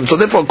sorchechem. So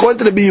therefore according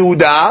to the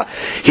Yehuda,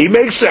 he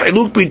makes a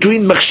hiluk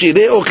between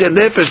machshirei ochel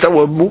nefesh that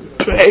were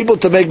able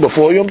to make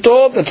before Yom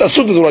Tov. That's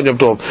asur to do on Yom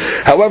Tov.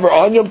 However,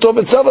 on Yom Tov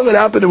itself, if it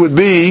happened, it would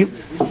be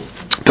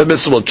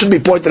permissible. It should be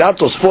pointed out,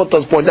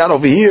 Tosfot point out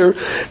over here,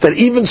 that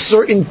even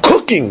certain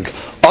cooking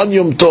on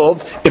Yom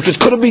Tov, if it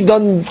could have been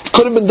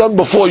done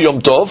before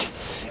Yom Tov,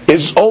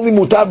 is only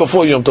mutar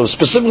before Yom Tov.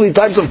 Specifically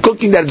types of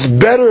cooking that it's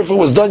better if it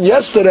was done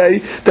yesterday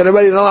than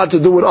already not allowed to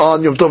do it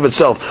on Yom Tov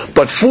itself.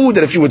 But food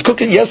that if you would cook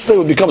it yesterday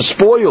would become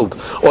spoiled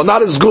or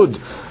not as good.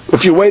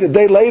 If you wait a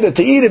day later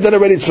to eat it, then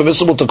already it's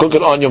permissible to cook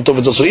it on Yom Tov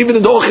itself. So even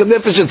in the Ochel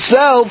Nefesh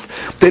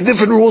itself, there are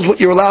different rules what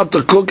you're allowed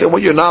to cook and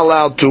what you're not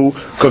allowed to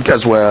cook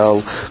as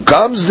well.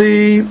 Comes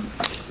the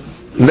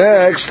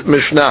next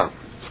Mishnah.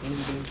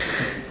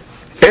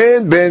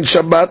 And ben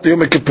Shabbat Yom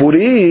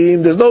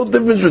Kippurim, there's no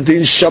difference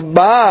between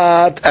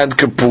Shabbat and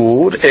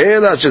Kippur.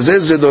 Ela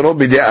shezeh zedono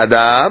b'dei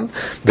Adam,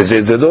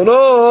 v'zeh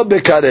zedono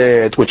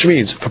b'karet. Which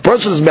means, if a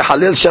person is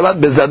mehalel Shabbat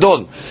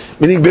bezadon,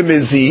 meaning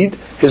b'mezid,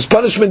 his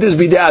punishment is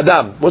b'dei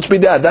Adam. What's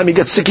b'dei Adam? He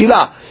gets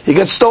sikilah, he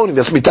gets stoning.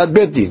 That's mitat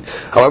betin.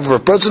 However,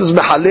 if a person is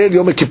mehalel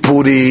Yom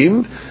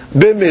Kippurim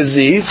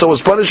b'mezid, so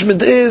his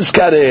punishment is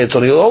karet.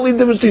 So the only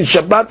difference between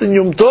Shabbat and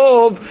Yom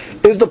Tov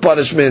is the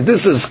punishment.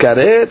 This is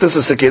karet, this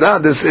is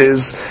sikilah, this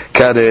is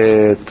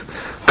karet.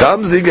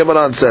 Comes the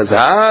Gemara and says,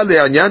 "Ha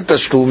le'anyan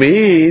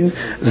tashlumin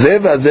ze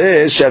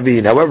v'zeh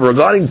shavin." However,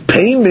 regarding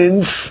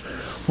payments,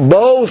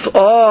 both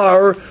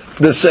are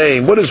the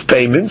same. What is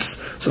payments?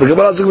 So the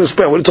Gemara is going to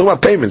explain. What are you talking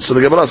about payments? So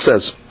the Gemara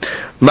says,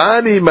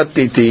 "Mani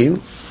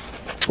matitin."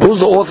 Who's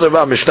the author of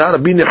our Mishnah?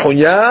 Rabbi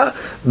Nehunya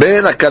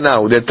ben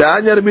Akana.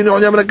 Detanya Rabbi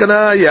Nehunya ben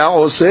Akana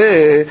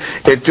ya'oseh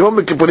et Yom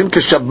Kippurim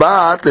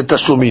keshabbat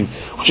letashlumin.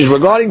 Which is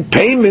regarding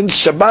payments,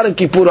 Shabbat and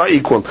Kippur are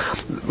equal.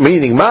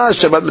 Meaning, ma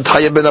Shabbat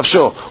mitchayev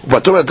benafsho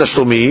upatur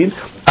letashlumin.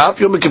 Af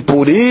Yom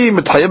Kippurim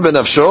mitchayev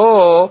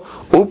benafsho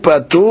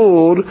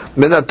upatur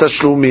min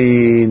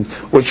letashlumin.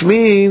 Which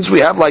means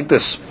we have like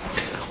this.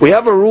 We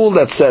have a rule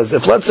that says,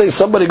 if let's say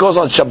somebody goes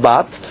on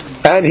Shabbat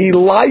and he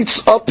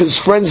lights up his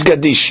friend's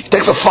gadish, he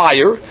takes a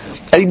fire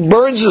and he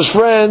burns his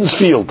friend's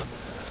field.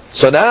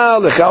 So now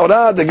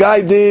the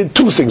guy did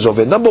two things of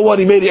it. Number one,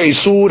 he made a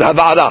Isur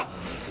Havara.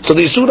 So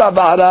the Isur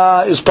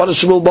Havara is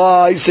punishable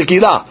by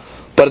Sikilah.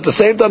 But at the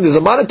same time, there's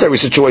a monetary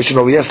situation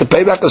where he has to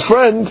pay back his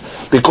friend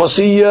because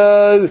he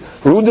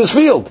ruined his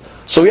field.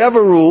 So we have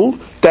a rule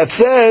that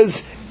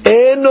says,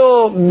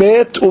 Eno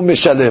met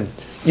u'mishalem.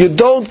 You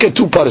don't get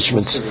two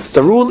punishments.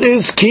 The rule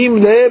is kim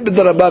le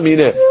b'darabah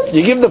mineh.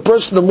 You give the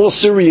person the more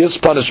serious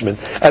punishment.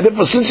 And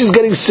therefore, since he's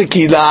getting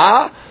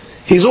sikilah,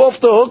 he's off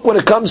the hook when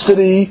it comes to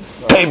the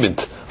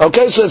payment.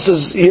 Okay, so it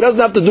says he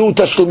doesn't have to do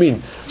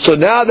tashlumin. So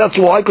now that's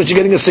why, because you're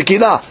getting a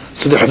sikilah.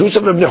 So the hadush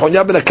of Rabbi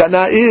Nehunya ben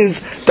Akana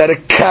is that a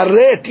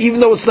karet, even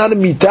though it's not a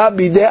mitah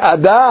bidei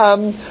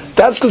adam,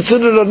 that's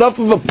considered enough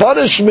of a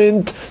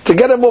punishment to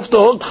get him off the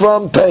hook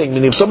from paying.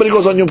 Meaning if somebody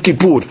goes on Yom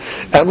Kippur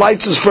and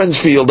lights his friend's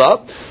field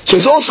up, so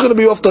he's also going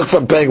to be off the hook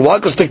from paying. Why?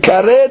 Because the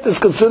karet is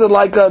considered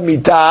like a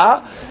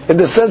mitah in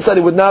the sense that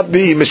it would not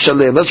be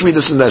mishalem. Let's read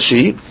this in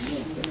Rashi.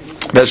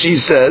 Rashi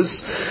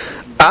says,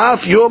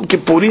 Af Yom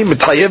Kippurim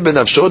mitchayev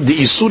benafsho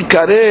de'isur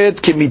karet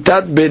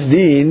kemitat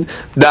bedin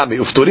dami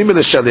ufturim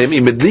leshalem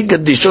im medlik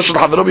gadisho shel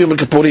havero b'Yom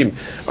Kippurim.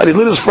 But he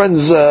lit his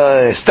friend's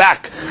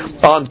stack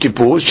on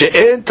Kippur,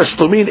 she'en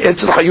tashlumin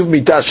etzel hayuv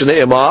mita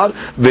shne'emar,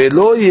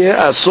 ve'lo yeh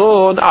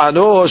ason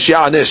anosh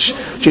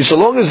ya'anish. So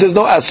long as there's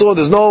no ason,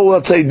 there's no,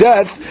 let's say,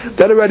 death,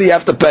 then already you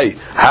have to pay.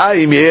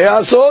 Ha'im yeh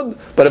ason,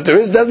 but if there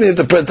is death,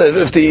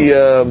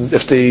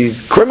 if the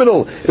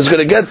criminal is going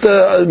to get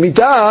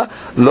mita,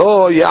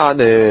 lo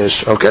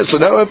ya'anish. Okay, so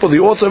now the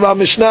author of our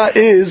Mishnah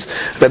is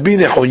Rabbi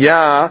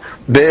Nehunya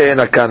ben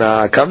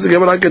Akana. Comes the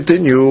Gemara,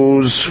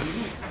 continues.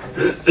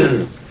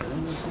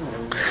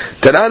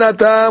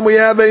 Tananatam, we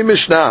have a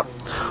Mishnah.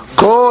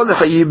 Kol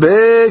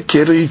hibe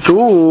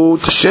kiritut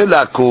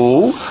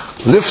shelaku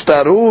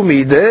niftaru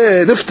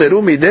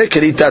mide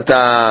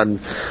kiritatan.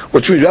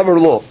 Which means we have a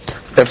law.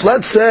 If,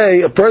 let's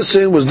say, a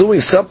person was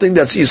doing something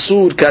that's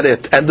Isur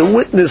Karet, and the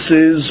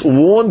witnesses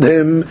warned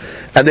him,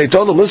 and they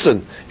told him,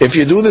 listen, if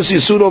you do this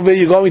Isur over,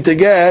 you're going to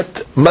get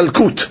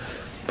Malkut.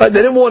 But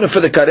they didn't warn him for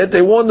the Karet,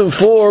 they warned him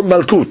for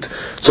Malkut.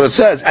 So it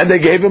says, and they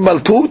gave him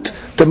Malkut,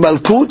 the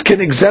Malkut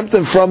can exempt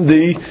him from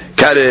the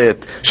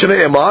Karet.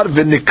 Shne'emar,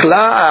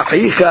 v'nikla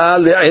achicha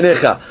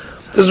le'einecha.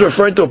 This is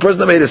referring to a person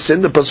that made a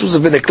sin. The pasuk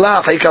says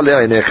v'nikla achicha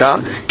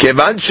le'einecha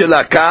kevan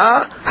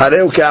shelaka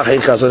hareu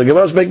ke'achicha. So the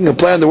Gemara is making a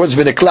play on the words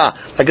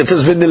v'nikla, like it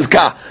says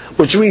v'nilka,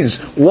 which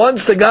means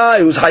once the guy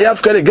who's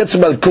hayav karet gets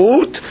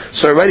malkut,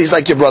 so already he's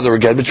like your brother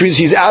again, which means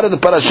he's out of the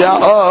parasha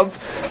of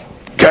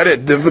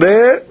karet.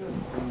 Divrei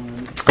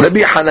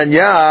Rabbi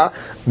Hananya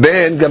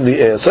ben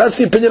Gamliel. So that's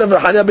the opinion of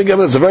Rabbi Hananya ben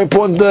Gamliel. It's a very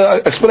important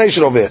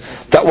explanation over here.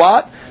 That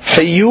what?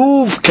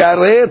 Hayuv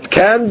karet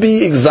can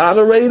be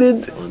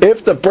exonerated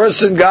if the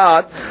person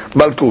got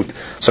malkut.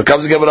 So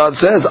comes the Gemara and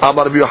says,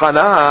 Amar Rabbi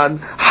Yohanan,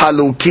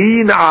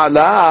 halukin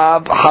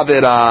alav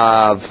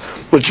haverav.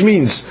 Which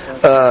means,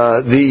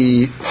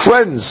 the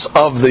friends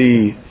of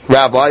the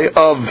rabbi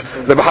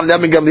of Rabbi Hananya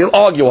ben Gamliel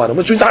argue on him.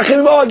 Which means,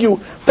 Achim argue.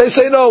 They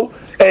say no.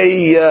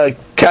 A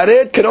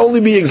karet can only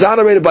be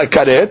exonerated by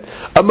karet.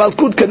 A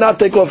malkut cannot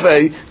take off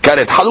a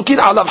karet. Halukin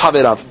alav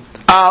haverav.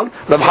 Al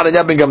Rav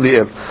Hananya ben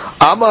Gamliel.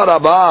 Amar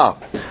Rabba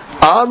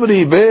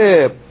Amri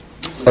be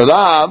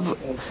Rav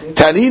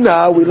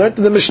Tanina. We learned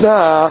in the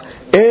Mishnah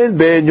in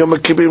ben Yom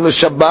Kippurim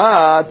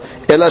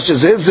l'Shabbat ela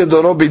shezeh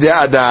zedono b'dei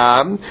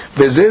Adam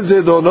v'zeh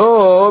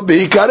zedono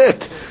b'hi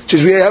karet.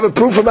 We have a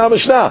proof from our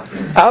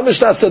Mishnah. Our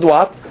Mishnah said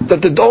what?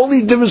 That the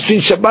only difference between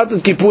Shabbat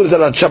and Kippur is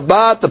that on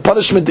Shabbat the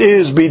punishment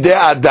is bidei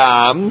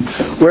Adam,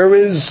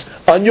 whereas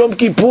on Yom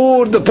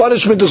Kippur the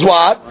punishment is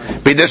what?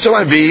 Bidei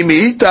Shaman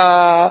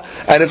v'imita.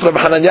 And if Rabbi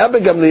Hananya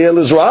ben Gamliel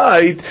is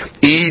right,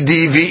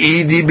 idi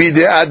v'idi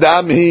bidei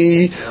Adam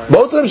he.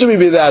 Both of them should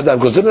be bidei Adam,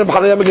 because didn't Rabbi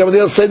Hananya ben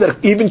Gamliel say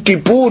that even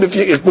Kippur,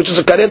 which is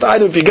a karet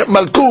item, if you get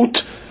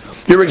malkut,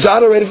 you're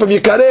exonerated from your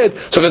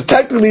karet. So that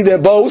technically they're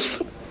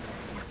both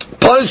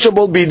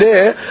punishable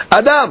bidei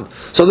Adam.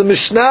 So the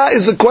Mishnah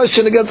is a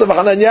question against Rabbi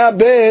Hananya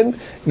ben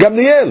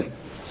Gamliel.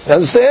 You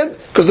understand?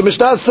 Because the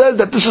Mishnah says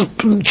that this is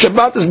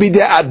Shabbat is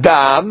bidei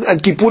Adam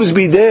and Kippur is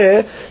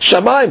bidei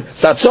Shamayim.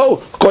 It's not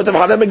so. According to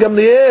Rabbi Hananya ben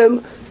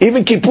Gamliel,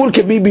 even Kippur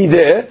can be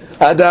bidei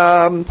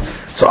Adam.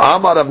 So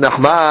Amar of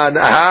Nachman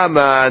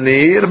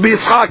Hamani Rabbi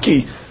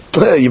Yitzchaki.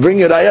 You bring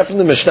your ayah from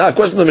the Mishnah.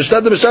 Question of the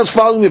Mishnah is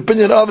following the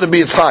opinion of Rabbi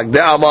Yitzchak.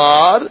 The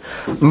Amar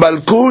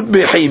Malkut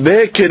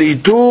b'chibei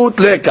kiritut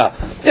leka.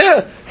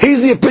 Yeah,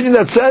 he's the opinion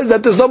that says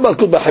that there's no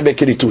Malkut b'chibei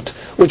kiritut.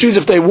 Which means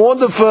if they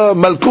warned of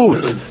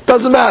Malkut,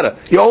 doesn't matter.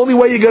 The only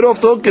way you get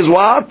off the hook is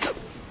what?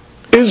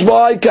 Is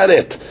by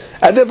karet.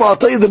 And therefore I'll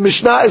tell you the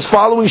Mishnah is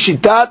following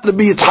Shitat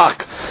Rabbi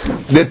Yitzchak.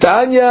 The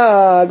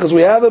Tanya, because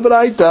we have a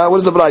Braita. What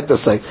does the Braita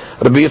say?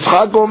 Rabbi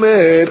Yitzchak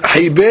Omer,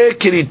 Hibeh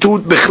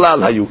kiritut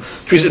bichlal hayu.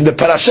 Which means in the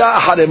Parasha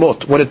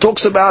Haremot, when it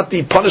talks about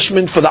the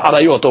punishment for the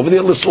Arayot, over there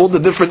it lists all the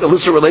different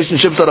illicit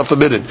relationships that are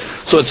forbidden.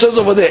 So it says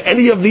over there,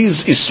 any of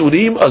these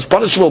Isurim is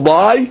punishable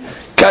by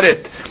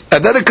karet.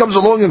 And then it comes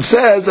along and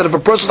says that if a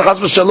person, Chas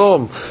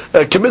v'Shalom,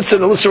 commits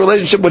an illicit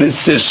relationship with his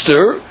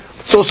sister,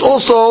 so it's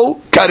also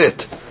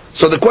karet.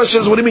 So the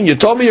question is, what do you mean? You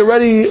told me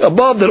already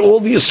above that all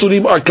the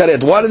Isurim are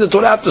karet. Why did the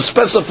Torah have to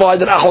specify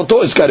that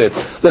Achoto is karet?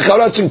 The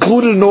Charat's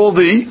included in all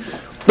the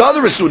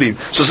other Isurim.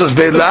 So it says,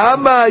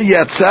 Ve'lama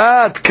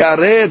yatzat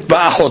karet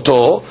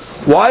ba'achoto.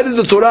 Why did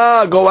the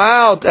Torah go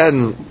out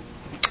and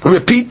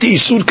repeat the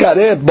Isur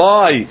karet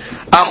by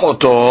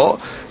Achoto?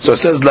 So it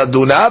says,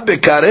 Laduna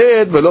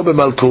be'karet ve'lo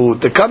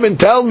be'malkut. To come and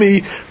tell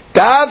me,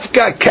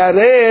 Davka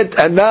karet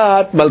and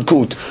not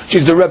malkut.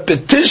 She's the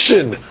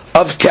repetition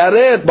of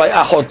karet by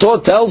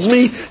achoto tells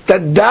me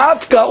that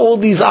dafka all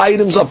these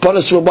items are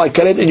punishable by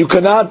karet, and you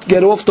cannot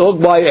get off the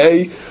hook by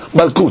a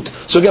malkut.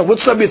 So again,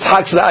 what's Rabbi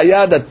Yitzchak's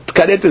ra'ayah that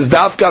karet is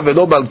dafka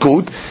velo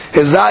malkut?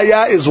 His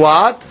ra'ayah is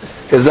what?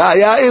 His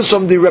ra'ayah is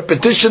from the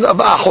repetition of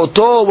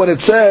achoto when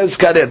it says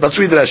karet. Let's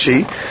read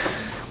Rashi.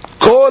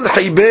 Kol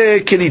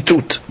hibeh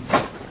kiritut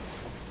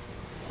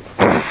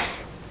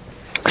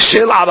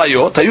של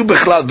עריות, היו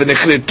בכלל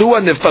ונכרתו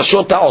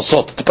הנפשות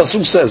העושות.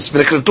 הפסוק says,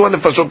 ונכרתו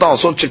הנפשות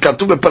העושות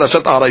שכתוב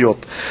בפרשת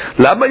העריות.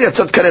 למה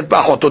יצאת כרת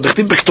באחותו?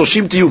 דכתיב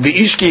בקדושים תהיו,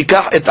 ואיש כי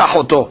ייקח את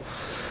אחותו.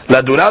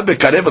 Ladurav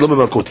bekaret v'lo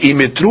b'malkut.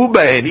 Imitru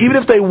behen. Even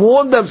if they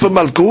warn them for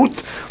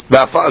malkut,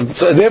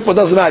 so therefore it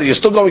doesn't matter. You're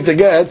still going to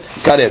get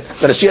karet.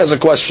 But she has a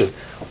question.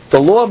 The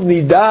law of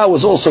Nida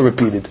was also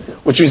repeated,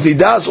 which means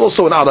Nida is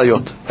also an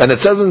Arayot. And it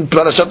says in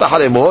Parashat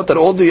HaRemot that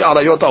all the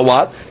Arayot are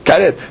what?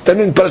 Karet. Then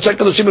in Parashat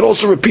Kedoshim it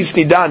also repeats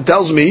Nida and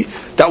tells me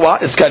that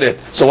what? It's Karet.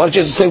 So why don't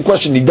you ask the same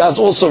question? Nida is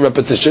also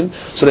repetition.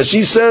 So that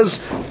she says,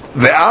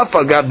 Ve'af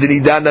agab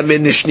Nida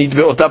namin nishnit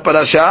be'ota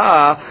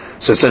parasha.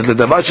 So it says,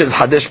 L'davar shel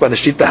hadesh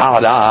b'nishit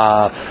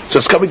beha'ara. So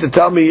it's coming to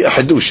tell me a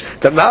hadush,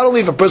 that not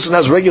only if a person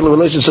has regular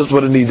relationships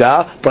with a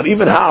Nida, but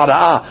even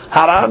ha'ara.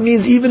 Ha'ara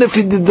means even if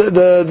the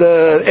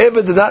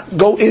Eved did not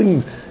go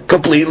in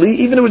completely,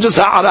 even if it was just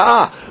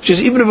ha'ara, which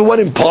is even if it went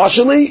in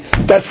partially,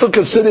 that's still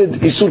considered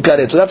isur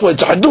karet. So that's why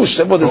it's hadush.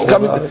 That's what it's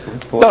coming.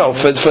 No,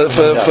 for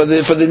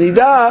the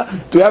nida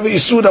to have an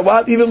isur of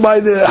what, even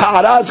by the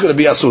ha'ara, it's going to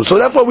be asur. So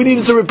that's why we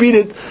needed to repeat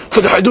it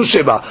for the hadush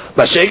sheba.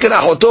 Mashaykan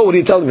ahoto, what are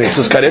you telling me? It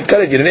says karet.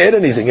 You didn't add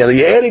anything. You're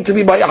adding to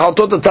me by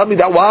ahoto to tell me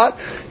that what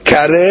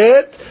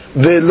karet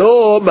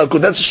velo malkut.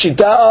 That's the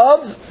shita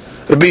of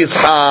Rabbi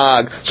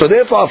Yitzchak. So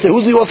therefore I'll say,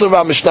 who's the author of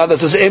our Mishnah that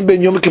says Ein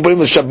ben Yom Kippurim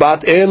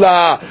l'Shabbat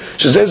Ela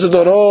shezeh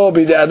zedoro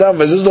b'idei Adam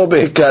v'zedoro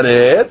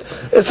b'hikaret?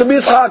 It's Rabbi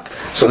Yitzchak.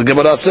 So the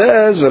Gemara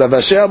says, Rav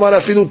Ashi amar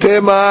afilu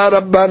tema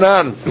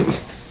Rabbanan.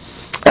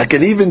 I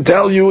can even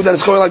tell you that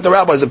it's going like the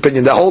rabbi's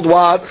opinion. They hold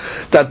what?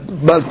 That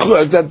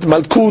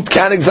Malkut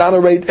can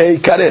exonerate a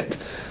karet.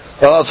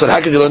 So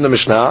how can you learn the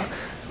Mishnah?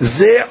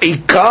 The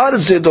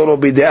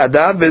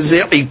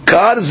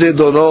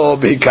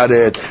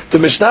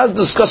Mishnah is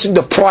discussing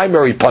the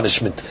primary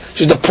punishment.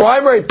 The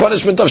primary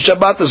punishment of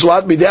Shabbat is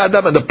what? Bidei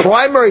Adam, and the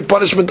primary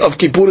punishment of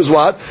Kippur is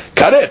what?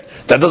 Karet.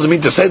 That doesn't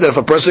mean to say that if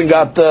a person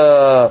got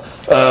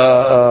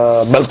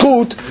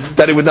Malkut,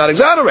 that he would not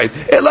exonerate.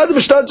 The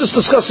Mishnah is just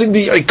discussing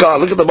the Ikar.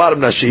 Look at the bottom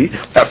Nashi.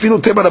 Afilu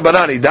tema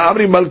Rabbanani.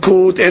 Da'amri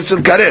Malkut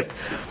etzel Karet.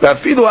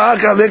 Afilu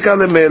ha'aka leka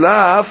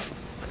lemelaf.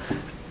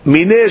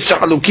 Mine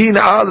sha'alukin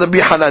al Rabbi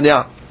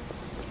Hanania.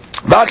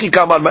 Baki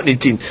kamar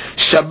matnitin.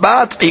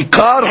 Shabbat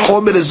ikar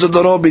chomer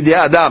zedoro b'dei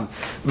Adam.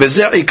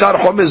 V'zeh ikar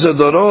chomer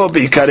zedoro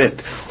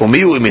b'ikaret.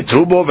 Umiu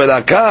imitrubo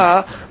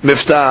v'laka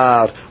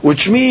miftar.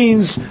 Which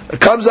means,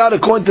 it comes out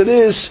according to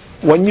this,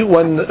 when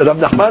Rav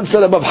Nachman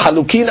said above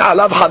halukin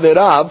alav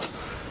haverav,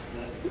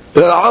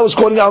 I was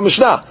quoting our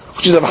Mishnah,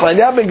 which is Rav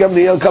Hanania ben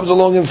Gamliel comes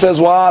along and says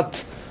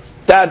what?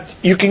 That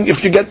you can,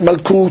 if you get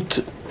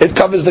Malkut, it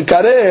covers the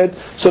karet.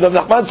 So Rav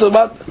Nachman said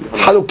about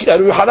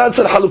Hanan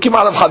said halukim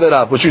alav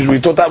haverav, which we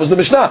thought that was the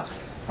Mishnah.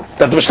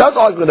 That the Mishnah is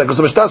arguing that because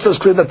the Mishnah says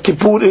clear that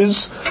Kippur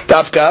is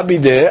Tafka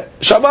bidei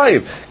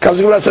Shamayim. Comes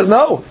the Gemara says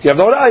no, you have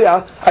no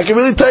raya. I can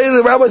really tell you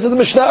the rabbis of the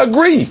Mishnah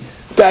agree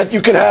that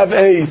you can have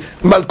a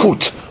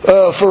Malkut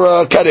for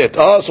a karet.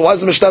 So why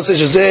does the Mishnah say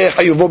Shezeh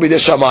Hayuvo bidei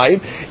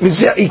Shamayim? It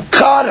means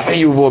Ikar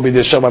Hayuvo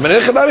bidei Shamayim. And in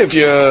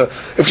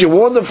Echanami, if you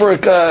warn them for a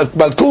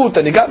Malkut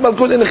and he got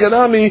Malkut in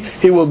Echanami,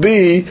 he will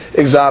be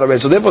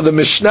exonerated. So therefore, the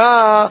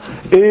Mishnah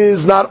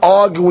is not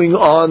arguing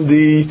on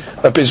the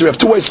page. We have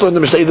two ways to learn the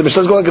Mishnah. Either the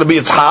Mishnah is going to be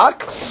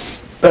Yitzhak,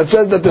 that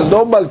says that there's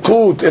no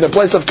Malkut in a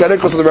place of karet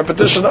because of the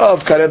repetition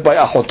of karet by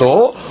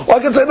Achoto, or I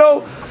can say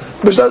no.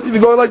 If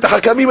you're going like the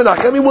Hakamim, and the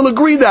Hakamim will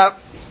agree that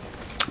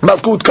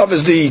Malkut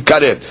covers the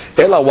karet.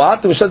 Ela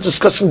what? The Mishnah is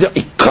discussing the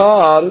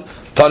Ikar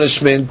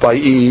punishment by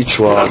each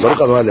one. Amen.